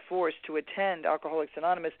is now forced to attend Alcoholics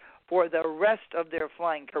Anonymous for the rest of their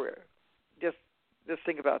flying career. Just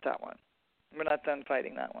think about that one. We're not done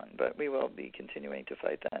fighting that one, but we will be continuing to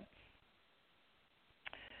fight that.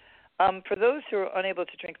 For those who are unable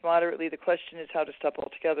to drink moderately, the question is how to stop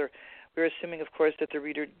altogether. We're assuming, of course, that the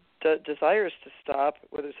reader desires to stop.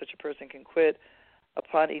 Whether such a person can quit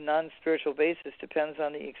upon a non-spiritual basis depends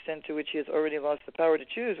on the extent to which he has already lost the power to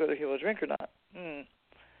choose whether he will drink or not. I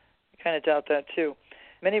kind of doubt that, too.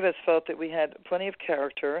 Many of us felt that we had plenty of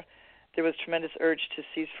character. There was tremendous urge to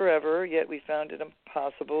cease forever, yet we found it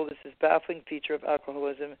impossible. This is a baffling feature of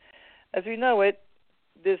alcoholism. As we know it,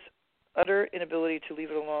 this utter inability to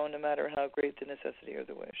leave it alone, no matter how great the necessity or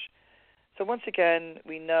the wish. So once again,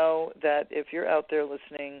 we know that if you're out there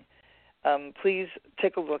listening, please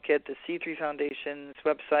take a look at the C3 Foundation's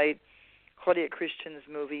website, Claudia Christian's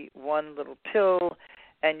movie, One Little Pill,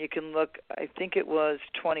 and you can look, I think it was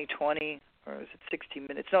 2020, or was it 60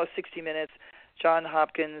 Minutes? No, 60 Minutes. John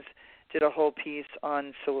Hopkins did a whole piece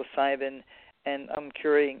on psilocybin and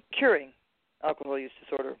curing alcohol use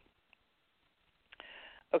disorder.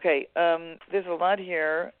 Okay, there's a lot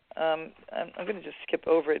here. I'm going to just skip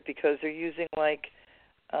over it because they're using like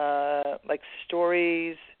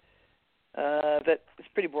stories that is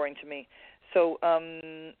pretty boring to me. So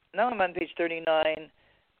now I'm on page 39.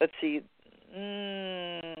 Let's see.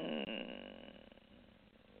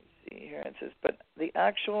 See here it says, but the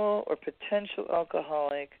actual or potential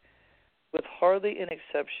alcoholic, with hardly an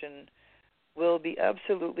exception, will be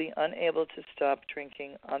absolutely unable to stop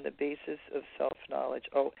drinking on the basis of self-knowledge.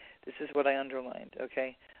 Oh, this is what I underlined,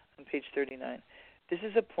 okay, on page 39. This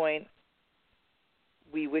is a point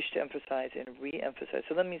we wish to emphasize and re-emphasize.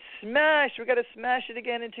 So let me smash. We've got to smash it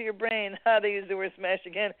again into your brain. They use the word smash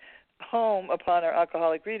again. Home upon our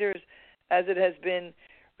alcoholic readers, as it has been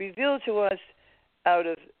revealed to us out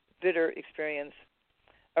of bitter experience.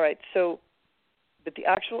 All right, so, but the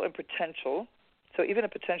actual and potential, so even a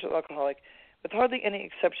potential alcoholic, with hardly any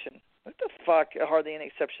exception. What the fuck, hardly any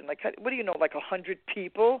exception? Like, what do you know, like 100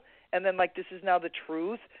 people? And then, like, this is now the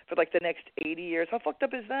truth for, like, the next 80 years. How fucked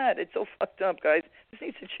up is that? It's so fucked up, guys. This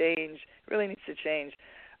needs to change. It really needs to change.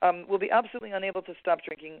 We'll be absolutely unable to stop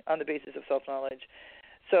drinking on the basis of self-knowledge.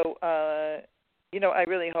 So, I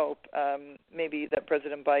really hope maybe that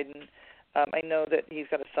President Biden, I know that he's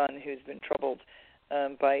got a son who's been troubled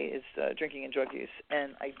by his drinking and drug use.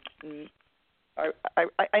 And I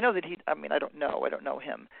know that I don't know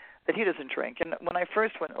him, that he doesn't drink. And when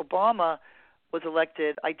Obama was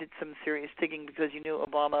elected, I did some serious digging because you knew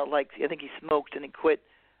Obama, I think he smoked and he quit.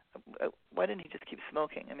 Why didn't he just keep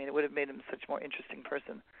smoking? I mean, it would have made him such a more interesting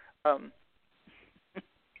person.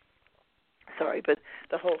 Sorry, but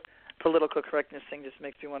the whole political correctness thing just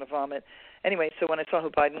makes me want to vomit. Anyway, so when I saw who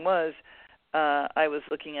Biden was, I was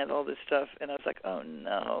looking at all this stuff, and I was like, oh,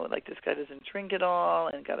 no, like this guy doesn't drink at all,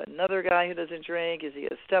 and got another guy who doesn't drink. Is he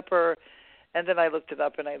a stepper? And then I looked it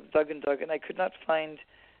up, and I dug, and I could not find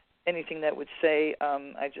anything that would say,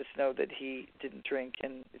 I just know that he didn't drink,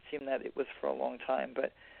 and it seemed that it was for a long time,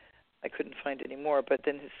 but I couldn't find any more. But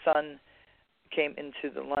then his son came into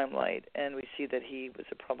the limelight, and we see that he was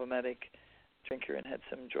a problematic drinker and had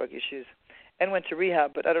some drug issues and went to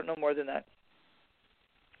rehab, but I don't know more than that.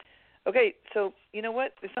 Okay, so you know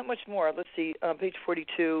what? There's not much more. Let's see, page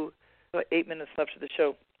 42, 8 minutes left of the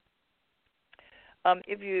show.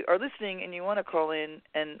 If you are listening and you want to call in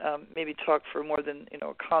and maybe talk for more than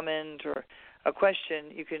a comment or a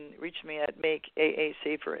question, you can reach me at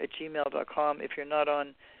makeaasafer@gmail.com. If you're not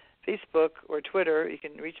on Facebook or Twitter, you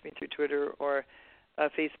can reach me through Twitter or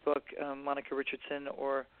Facebook, Monica Richardson,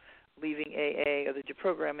 or Leaving AA or the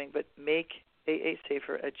Deprogramming, but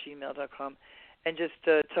makeaasafer@gmail.com. And just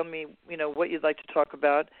tell me, what you'd like to talk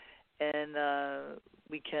about, and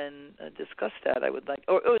we can discuss that. I would like,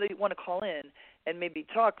 or you want to call in and maybe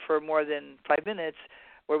talk for more than 5 minutes,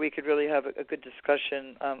 where we could really have a good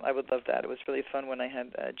discussion. I would love that. It was really fun when I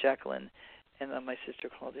had Jacqueline and my sister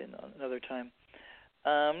called in another time.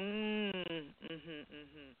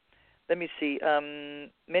 Let me see.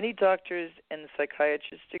 Many doctors and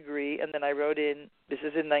psychiatrists agree, and then I wrote in, this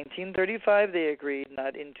is in 1935 they agreed,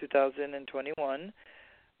 not in 2021,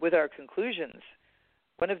 with our conclusions.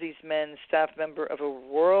 One of these men, staff member of a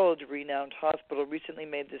world-renowned hospital, recently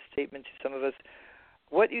made this statement to some of us.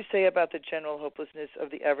 What you say about the general hopelessness of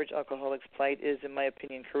the average alcoholic's plight is, in my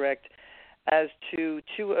opinion, correct. As to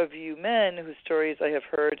two of you men whose stories I have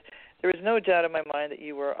heard, there is no doubt in my mind that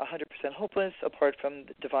you were 100% hopeless apart from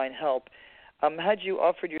divine help. Had you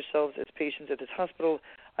offered yourselves as patients at this hospital,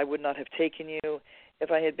 I would not have taken you.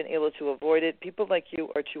 If I had been able to avoid it, people like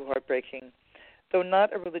you are too heartbreaking. Though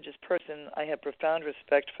not a religious person, I have profound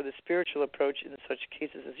respect for the spiritual approach in such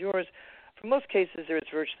cases as yours. For most cases, there is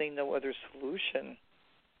virtually no other solution.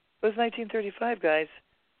 It was 1935, guys.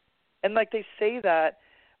 And they say that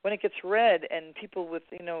when it gets read and people with,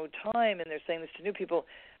 time, and they're saying this to new people,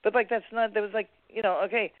 but that was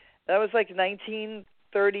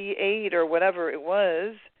 1938 or whatever it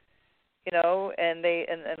was, and they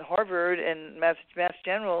and Harvard and Mass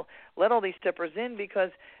General let all these steppers in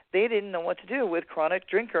because they didn't know what to do with chronic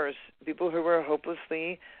drinkers, people who were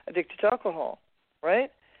hopelessly addicted to alcohol,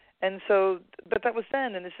 right? And so, but that was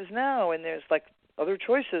then, and this is now, and there's other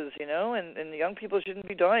choices, and the young people shouldn't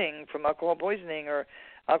be dying from alcohol poisoning or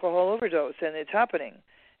alcohol overdose, and it's happening,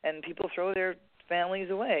 and people throw their families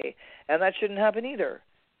away, and that shouldn't happen either,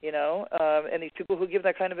 and these people who give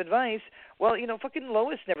that kind of advice, well, fucking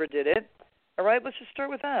Lois never did it, all right, let's just start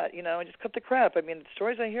with that, and just cut the crap. I mean, the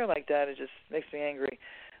stories I hear like that, it just makes me angry.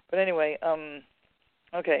 But anyway,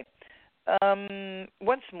 okay.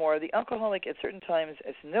 Once more, the alcoholic at certain times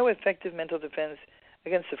has no effective mental defense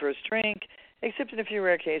against the first drink, except in a few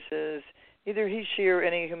rare cases. Neither he, she, or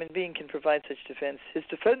any human being can provide such defense. His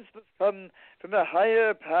defense must come from a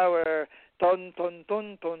higher power, Dun, dun,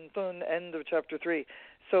 dun, dun, dun, end of chapter 3.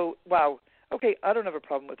 So, wow. Okay, I don't have a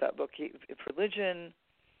problem with that book. If religion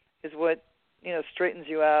is what, straightens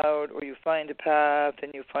you out, or you find a path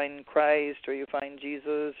and you find Christ, or you find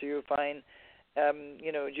Jesus, or you find,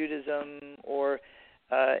 Judaism, or,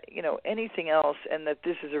 anything else, and that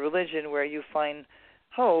this is a religion where you find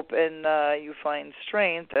hope and you find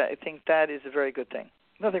strength, I think that is a very good thing.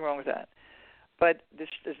 Nothing wrong with that. But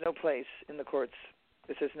there's no place in the courts.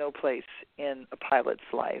 This has no place in a pilot's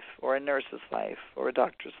life or a nurse's life or a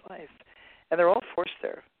doctor's life. And they're all forced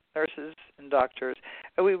there, nurses and doctors.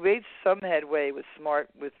 And we made some headway with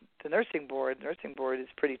the nursing board. The nursing board is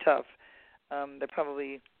pretty tough. They're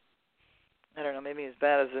probably, I don't know, maybe as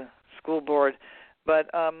bad as a school board, but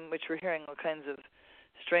which we're hearing all kinds of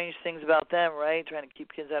strange things about them, right, trying to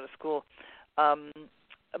keep kids out of school.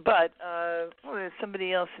 But there's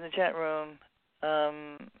somebody else in the chat room.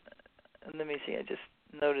 Let me see. I just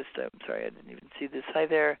noticed. I'm sorry, I didn't even see this. Hi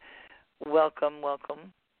there. Welcome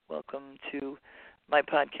to my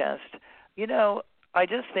podcast. I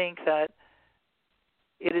just think that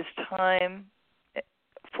it is time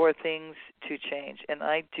for things to change, and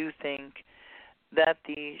I do think that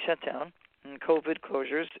the shutdown and COVID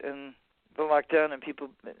closures and the lockdown and people,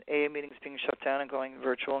 AA meetings being shut down and going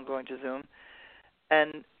virtual and going to Zoom,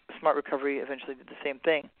 and Smart Recovery eventually did the same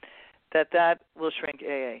thing, that will shrink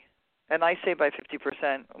AA. And I say by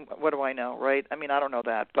 50%, what do I know, right? I mean, I don't know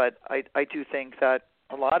that, but I do think that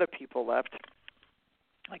a lot of people left.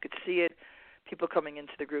 I could see it, people coming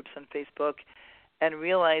into the groups on Facebook and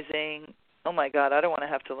realizing, oh my God, I don't want to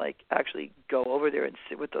have to actually go over there and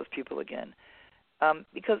sit with those people again.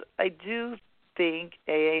 Because I do think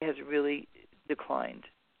AA has really declined,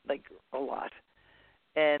 a lot.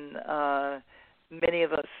 And many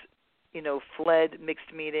of us, fled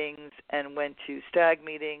mixed meetings and went to stag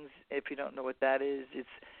meetings. If you don't know what that is, it's,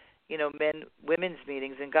 women's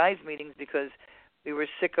meetings and guys' meetings, because we were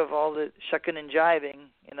sick of all the shucking and jiving.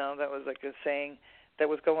 That was like a saying that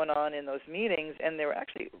was going on in those meetings, and they were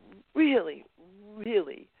actually really,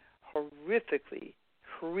 really horrifically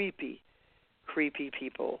creepy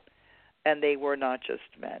people, and they were not just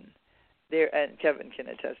men. And Kevin can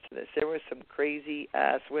attest to this. There were some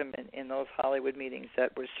crazy-ass women in those Hollywood meetings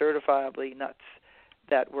that were certifiably nuts,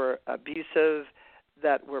 that were abusive,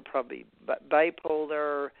 that were probably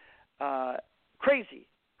bipolar, crazy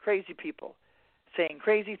people, saying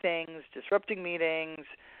crazy things, disrupting meetings.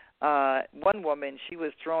 One woman, she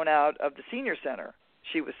was thrown out of the senior center.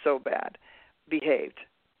 She was so bad behaved.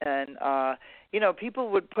 And, people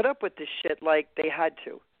would put up with this shit like they had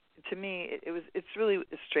to. To me, it's really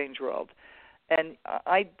a strange world. And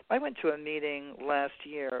I went to a meeting last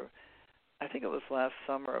year, I think it was last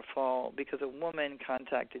summer or fall, because a woman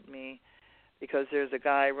contacted me because there's a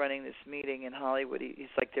guy running this meeting in Hollywood. He's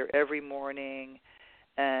there every morning,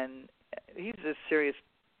 and he's a serious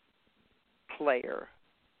player,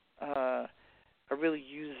 a real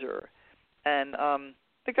user. And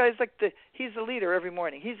the guy's he's the leader every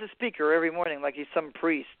morning. He's the speaker every morning, like he's some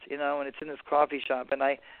priest, and it's in this coffee shop. And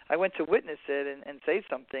I went to witness it and say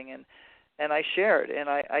something, and I shared, and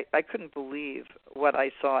I couldn't believe what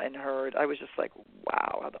I saw and heard. I was just like,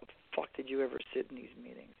 wow, how the fuck did you ever sit in these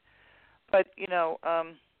meetings? But,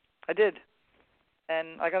 I did,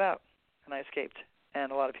 and I got out, and I escaped,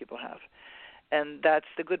 and a lot of people have. And that's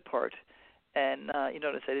the good part. And you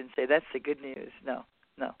notice I didn't say that's the good news. No.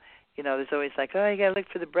 There's always you got to look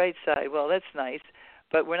for the bright side. Well, that's nice,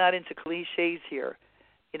 but we're not into cliches here,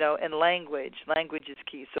 and language. Language is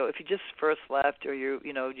key. So if you just first left or you're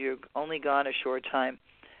only gone a short time,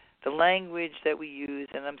 the language that we use,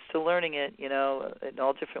 and I'm still learning it, in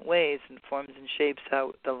all different ways and forms and shapes,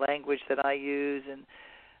 how the language that I use, and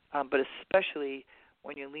but especially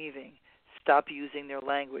when you're leaving, stop using their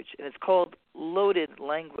language. And it's called loaded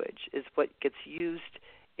language, is what gets used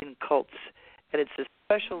in cults. And it's a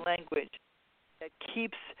special language that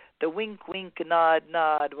keeps the wink, wink, nod,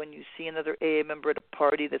 nod when you see another AA member at a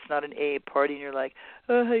party that's not an AA party, and you're like,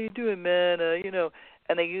 oh, how you doing, man?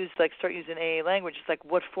 And they start using AA language. It's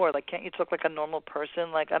what for? Can't you talk like a normal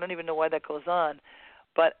person? I don't even know why that goes on.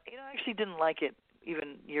 But, I actually didn't like it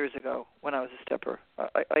even years ago when I was a stepper.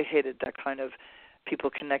 I hated that kind of people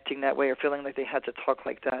connecting that way or feeling like they had to talk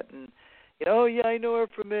like that. And, oh, yeah, I know her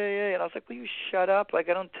from AA. And I was like, will you shut up? I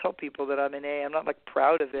don't tell people that I'm in AA. I'm not,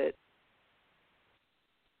 proud of it.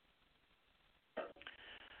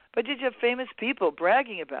 But did you have famous people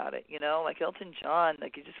bragging about it, like Elton John,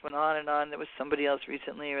 he just went on and on. There was somebody else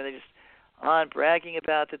recently, or they just on bragging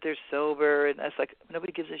about that they're sober. And that's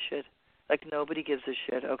nobody gives a shit. Nobody gives a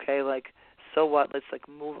shit, okay? So what? Let's,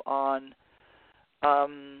 move on.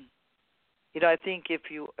 I think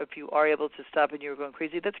if you are able to stop and you're going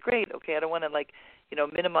crazy, that's great. Okay, I don't want to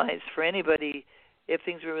minimize for anybody if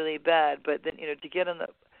things were really bad, but then to get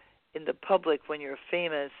in the public when you're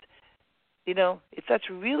famous, that's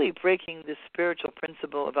really breaking the spiritual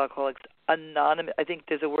principle of Alcoholics Anonymous. I think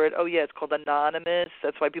there's a word. Oh yeah, it's called anonymous.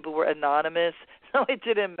 That's why people were anonymous. So it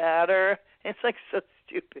didn't matter. It's so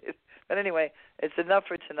stupid. But anyway, it's enough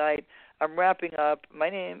for tonight. I'm wrapping up. My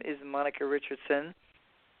name is Monica Richardson.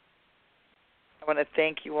 I want to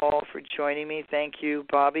thank you all for joining me. Thank you,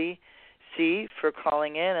 Bobby C., for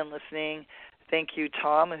calling in and listening. Thank you,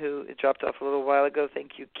 Tom, who dropped off a little while ago.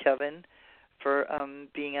 Thank you, Kevin, for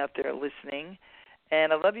being out there listening.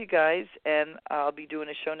 And I love you guys, and I'll be doing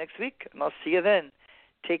a show next week, and I'll see you then.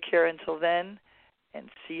 Take care until then, and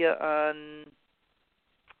see you on,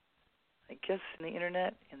 I guess, in the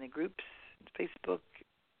Internet, in the groups, Facebook,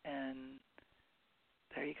 and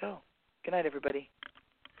there you go. Good night, everybody.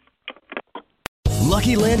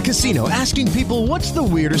 Lucky Land Casino, asking people, what's the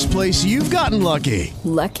weirdest place you've gotten lucky?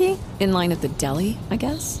 Lucky? In line at the deli, I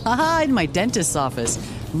guess? Aha, in my dentist's office.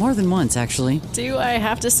 More than once, actually. Do I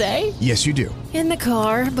have to say? Yes, you do. In the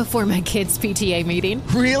car before my kids' PTA meeting.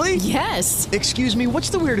 Really? Yes. Excuse me, what's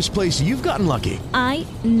the weirdest place you've gotten lucky? I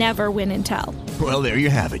never win and tell. Well, there you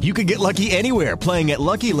have it. You can get lucky anywhere, playing at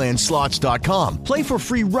LuckyLandSlots.com. Play for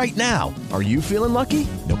free right now. Are you feeling lucky?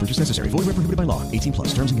 No purchase necessary. Void where prohibited by law.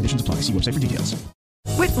 18+. Terms and conditions apply. See website for details.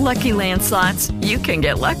 With Lucky Land Slots, you can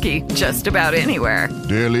get lucky just about anywhere.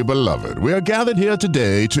 Dearly beloved, we are gathered here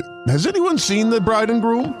today to... Has anyone seen the bride and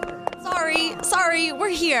groom? Sorry, we're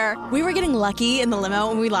here. We were getting lucky in the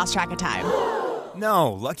limo and we lost track of time.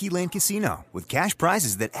 No, Lucky Land Casino, with cash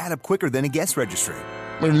prizes that add up quicker than a guest registry.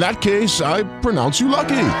 In that case, I pronounce you lucky.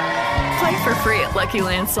 Play for free at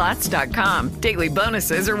LuckyLandSlots.com. Daily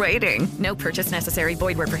bonuses are waiting. No purchase necessary.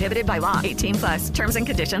 Void where prohibited by law. 18+. Terms and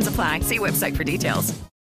conditions apply. See website for details.